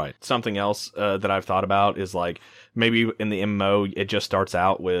something. Right. Something else that I've thought about is like maybe in the MMO it just starts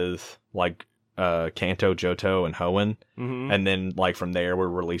out with like Kanto, Johto, and Hoenn, and then like from there we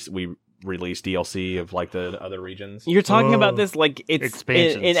release DLC of like the other regions. You're talking about this like it's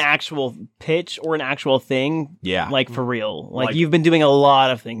Expansions. an actual pitch or an actual thing? Yeah. Like for real. Like you've been doing a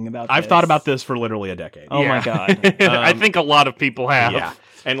lot of thinking about I've this. thought about this for literally a decade. Oh my God. I think a lot of people have. Yeah.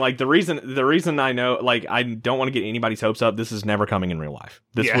 And like the reason I know, like I don't want to get anybody's hopes up. This is never coming in real life.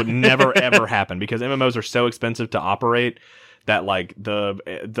 This would never ever happen because MMOs are so expensive to operate that like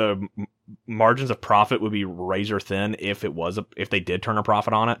the margins of profit would be razor thin if they did turn a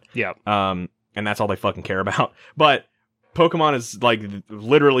profit on it. Yeah. And that's all they fucking care about. But Pokemon is like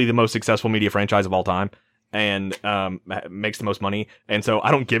literally the most successful media franchise of all time. And makes the most money, and so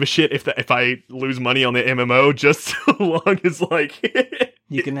I don't give a shit if I lose money on the MMO, just so long as like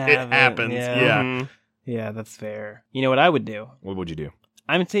You can have it happens. Yeah. Yeah, that's fair. You know what I would do? What would you do?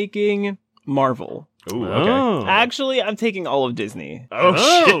 I'm taking Marvel. Ooh, okay. Actually, I'm taking all of Disney. Oh,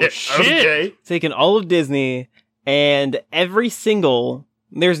 shit. Okay. Taking all of Disney and every single.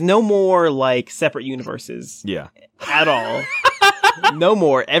 There's no more like separate universes Yeah. at all. No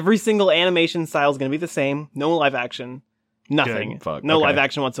more. Every single animation style is going to be the same. No live action. Nothing. Good. Fuck. No Okay. live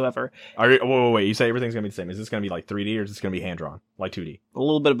action whatsoever. Wait. You say everything's gonna be the same? Is this gonna be like 3D or is this gonna be hand drawn, like 2D? A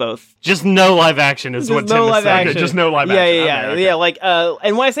little bit of both. Just no live action is Just what no Tim is live saying. action. Just no live Yeah, action. yeah. Okay. Yeah, like,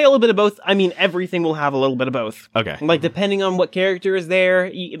 and when I say a little bit of both, I mean everything will have a little bit of both. Okay. Like, depending on what character is there,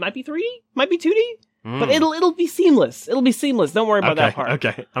 it might be 3D, might be 2D, but it'll be seamless. It'll be seamless. Don't worry about that part.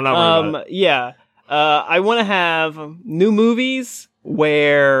 Okay. I'm not worried about it. Yeah. I want to have new movies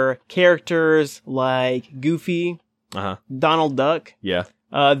where characters like Goofy, Donald Duck, Yeah.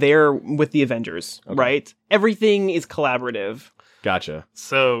 they're with the Avengers, right? Everything is collaborative. Gotcha.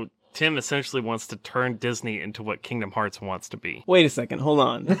 So Tim essentially wants to turn Disney into what Kingdom Hearts wants to be. Wait a second, hold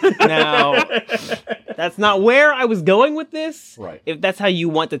on. Now, that's not where I was going with this. Right. If that's how you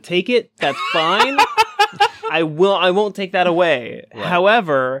want to take it, that's fine. I won't take that away. Right.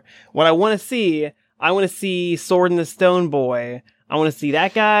 However, what I want to see Sword in the Stone Boy. I want to see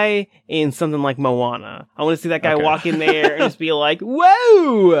that guy in something like Moana. I want to see that guy walk in there and just be like,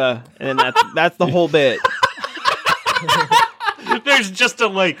 "Whoa!" And then that's the whole bit. There's just a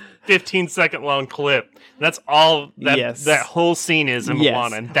like 15-second long clip. That's all that whole scene is in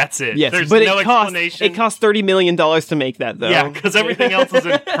Moana, and that's it. Yes, There's but no explanation. It cost $30 million to make that, though. Yeah, because everything else is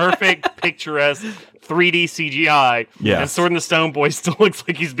in perfect, picturesque 3D CGI. Yes. And Sword in the Stone Boy still looks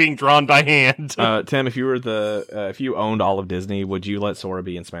like he's being drawn by hand. Tim, if you were if you owned all of Disney, would you let Sora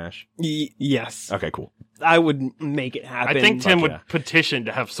be in Smash? Yes. Okay, cool. I would make it happen. I think Tim Fuck would yeah. petition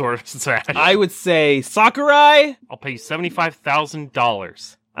to have Sword in Smash. I would say, Sakurai, I'll pay you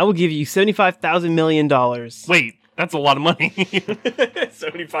 $75,000. I will give you $75,000 million. Wait, that's a lot of money.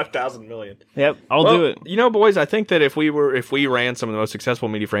 75,000 million. Yep, I'll do it. You know, boys, I think that if we ran some of the most successful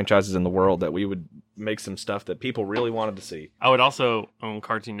media franchises in the world, that we would make some stuff that people really wanted to see. I would also own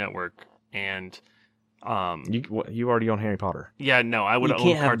Cartoon Network and You already own Harry Potter. yeah, no, I would You own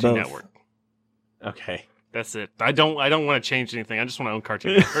can't have Cartoon both. Network. Okay. That's it. I don't want to change anything. I just want to own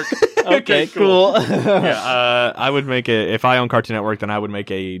Cartoon Network. Okay, cool. Yeah, I would make if I own Cartoon Network, then I would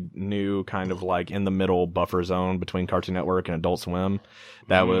make a new kind of like in the middle buffer zone between Cartoon Network and Adult Swim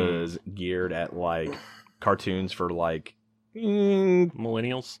that was geared at like cartoons for like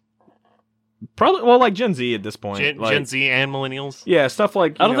Millennials, probably like Gen Z at this point. Gen Z and millennials. Yeah, stuff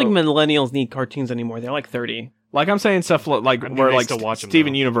like I don't think millennials need cartoons anymore. They're like 30. like I'm saying stuff like I mean, where they like still watch 'em,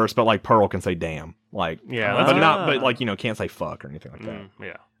 Steven though. Universe, but like Pearl can say damn, like Yeah, but that's not but like can't say fuck or anything like that.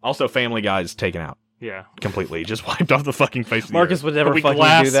 yeah, Also, Family Guy is taken out yeah. completely, just wiped off the fucking face. Of the Marcus earth. would never We fucking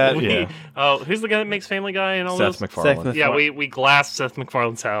glass, do that. we- Yeah. Oh, who's the guy that makes Family Guy and all Seth those? MacFarlane. Seth Yeah, we glassed Seth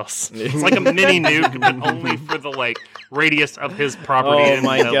MacFarlane's house. It's like a mini nuke, but only for the like radius of his property. Oh in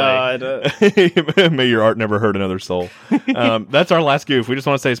my LA. god. May your art never hurt another soul. That's our last goof. We just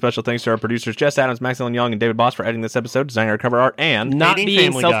want to say a special thanks to our producers, Jess Adams, Maximilian Young, and David Boss for editing this episode, designing our cover art, and Not Hating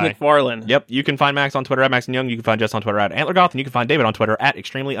being Family Seth Guy. MacFarlane. yep, you can find Max on Twitter at Max and Young. You can find Jess on Twitter at AntlerGoth, and you can find David on Twitter at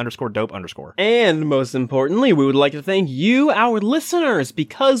extremely_dope_. And most importantly, we would like to thank you, our listeners,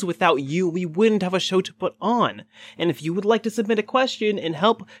 because without you, we wouldn't have a show to put on. And if you would like to submit a question and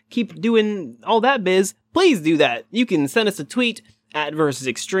help keep doing all that biz, please do that. You can send us a tweet at Versus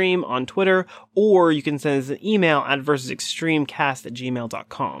Extreme on Twitter, or you can send us an email at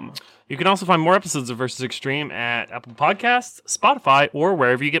versusextremecast@gmail.com. You can also find more episodes of Versus Extreme at Apple Podcasts, Spotify, or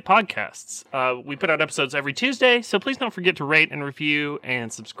wherever you get podcasts. We put out episodes every Tuesday, so please don't forget to rate and review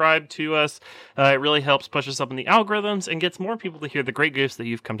and subscribe to us. It really helps push us up in the algorithms and gets more people to hear the great goofs that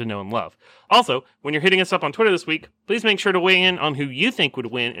you've come to know and love. Also, when you're hitting us up on Twitter this week, please make sure to weigh in on who you think would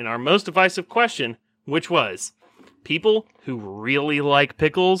win in our most divisive question, which was people who really like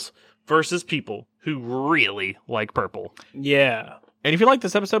pickles versus people who really like purple. Yeah. And if you like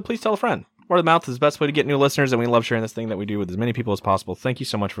this episode, please tell a friend. Word of mouth is the best way to get new listeners, and we love sharing this thing that we do with as many people as possible. Thank you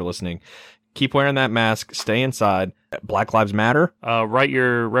so much for listening. Keep wearing that mask. Stay inside. Black Lives Matter. Write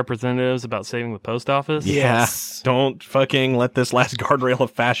your representatives about saving the post office. Yes. Yeah. Don't fucking let this last guardrail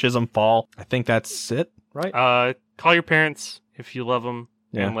of fascism fall. I think that's it, right? Call your parents if you love them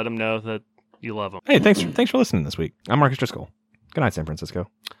Yeah. and let them know that you love them. Hey, thanks for listening this week. I'm Marcus Driscoll. Good night, San Francisco.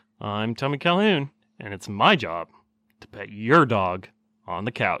 I'm Tommy Calhoun, and it's my job to pet your dog on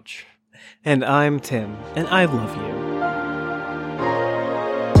the couch. And I'm Tim, and I love you.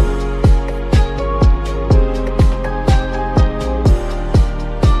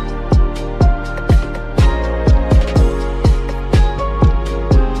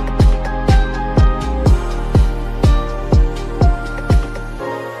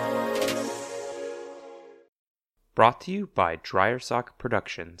 Brought to you by Dryer Sock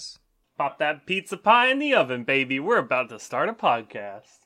Productions. Pop that pizza pie in the oven, baby. We're about to start a podcast.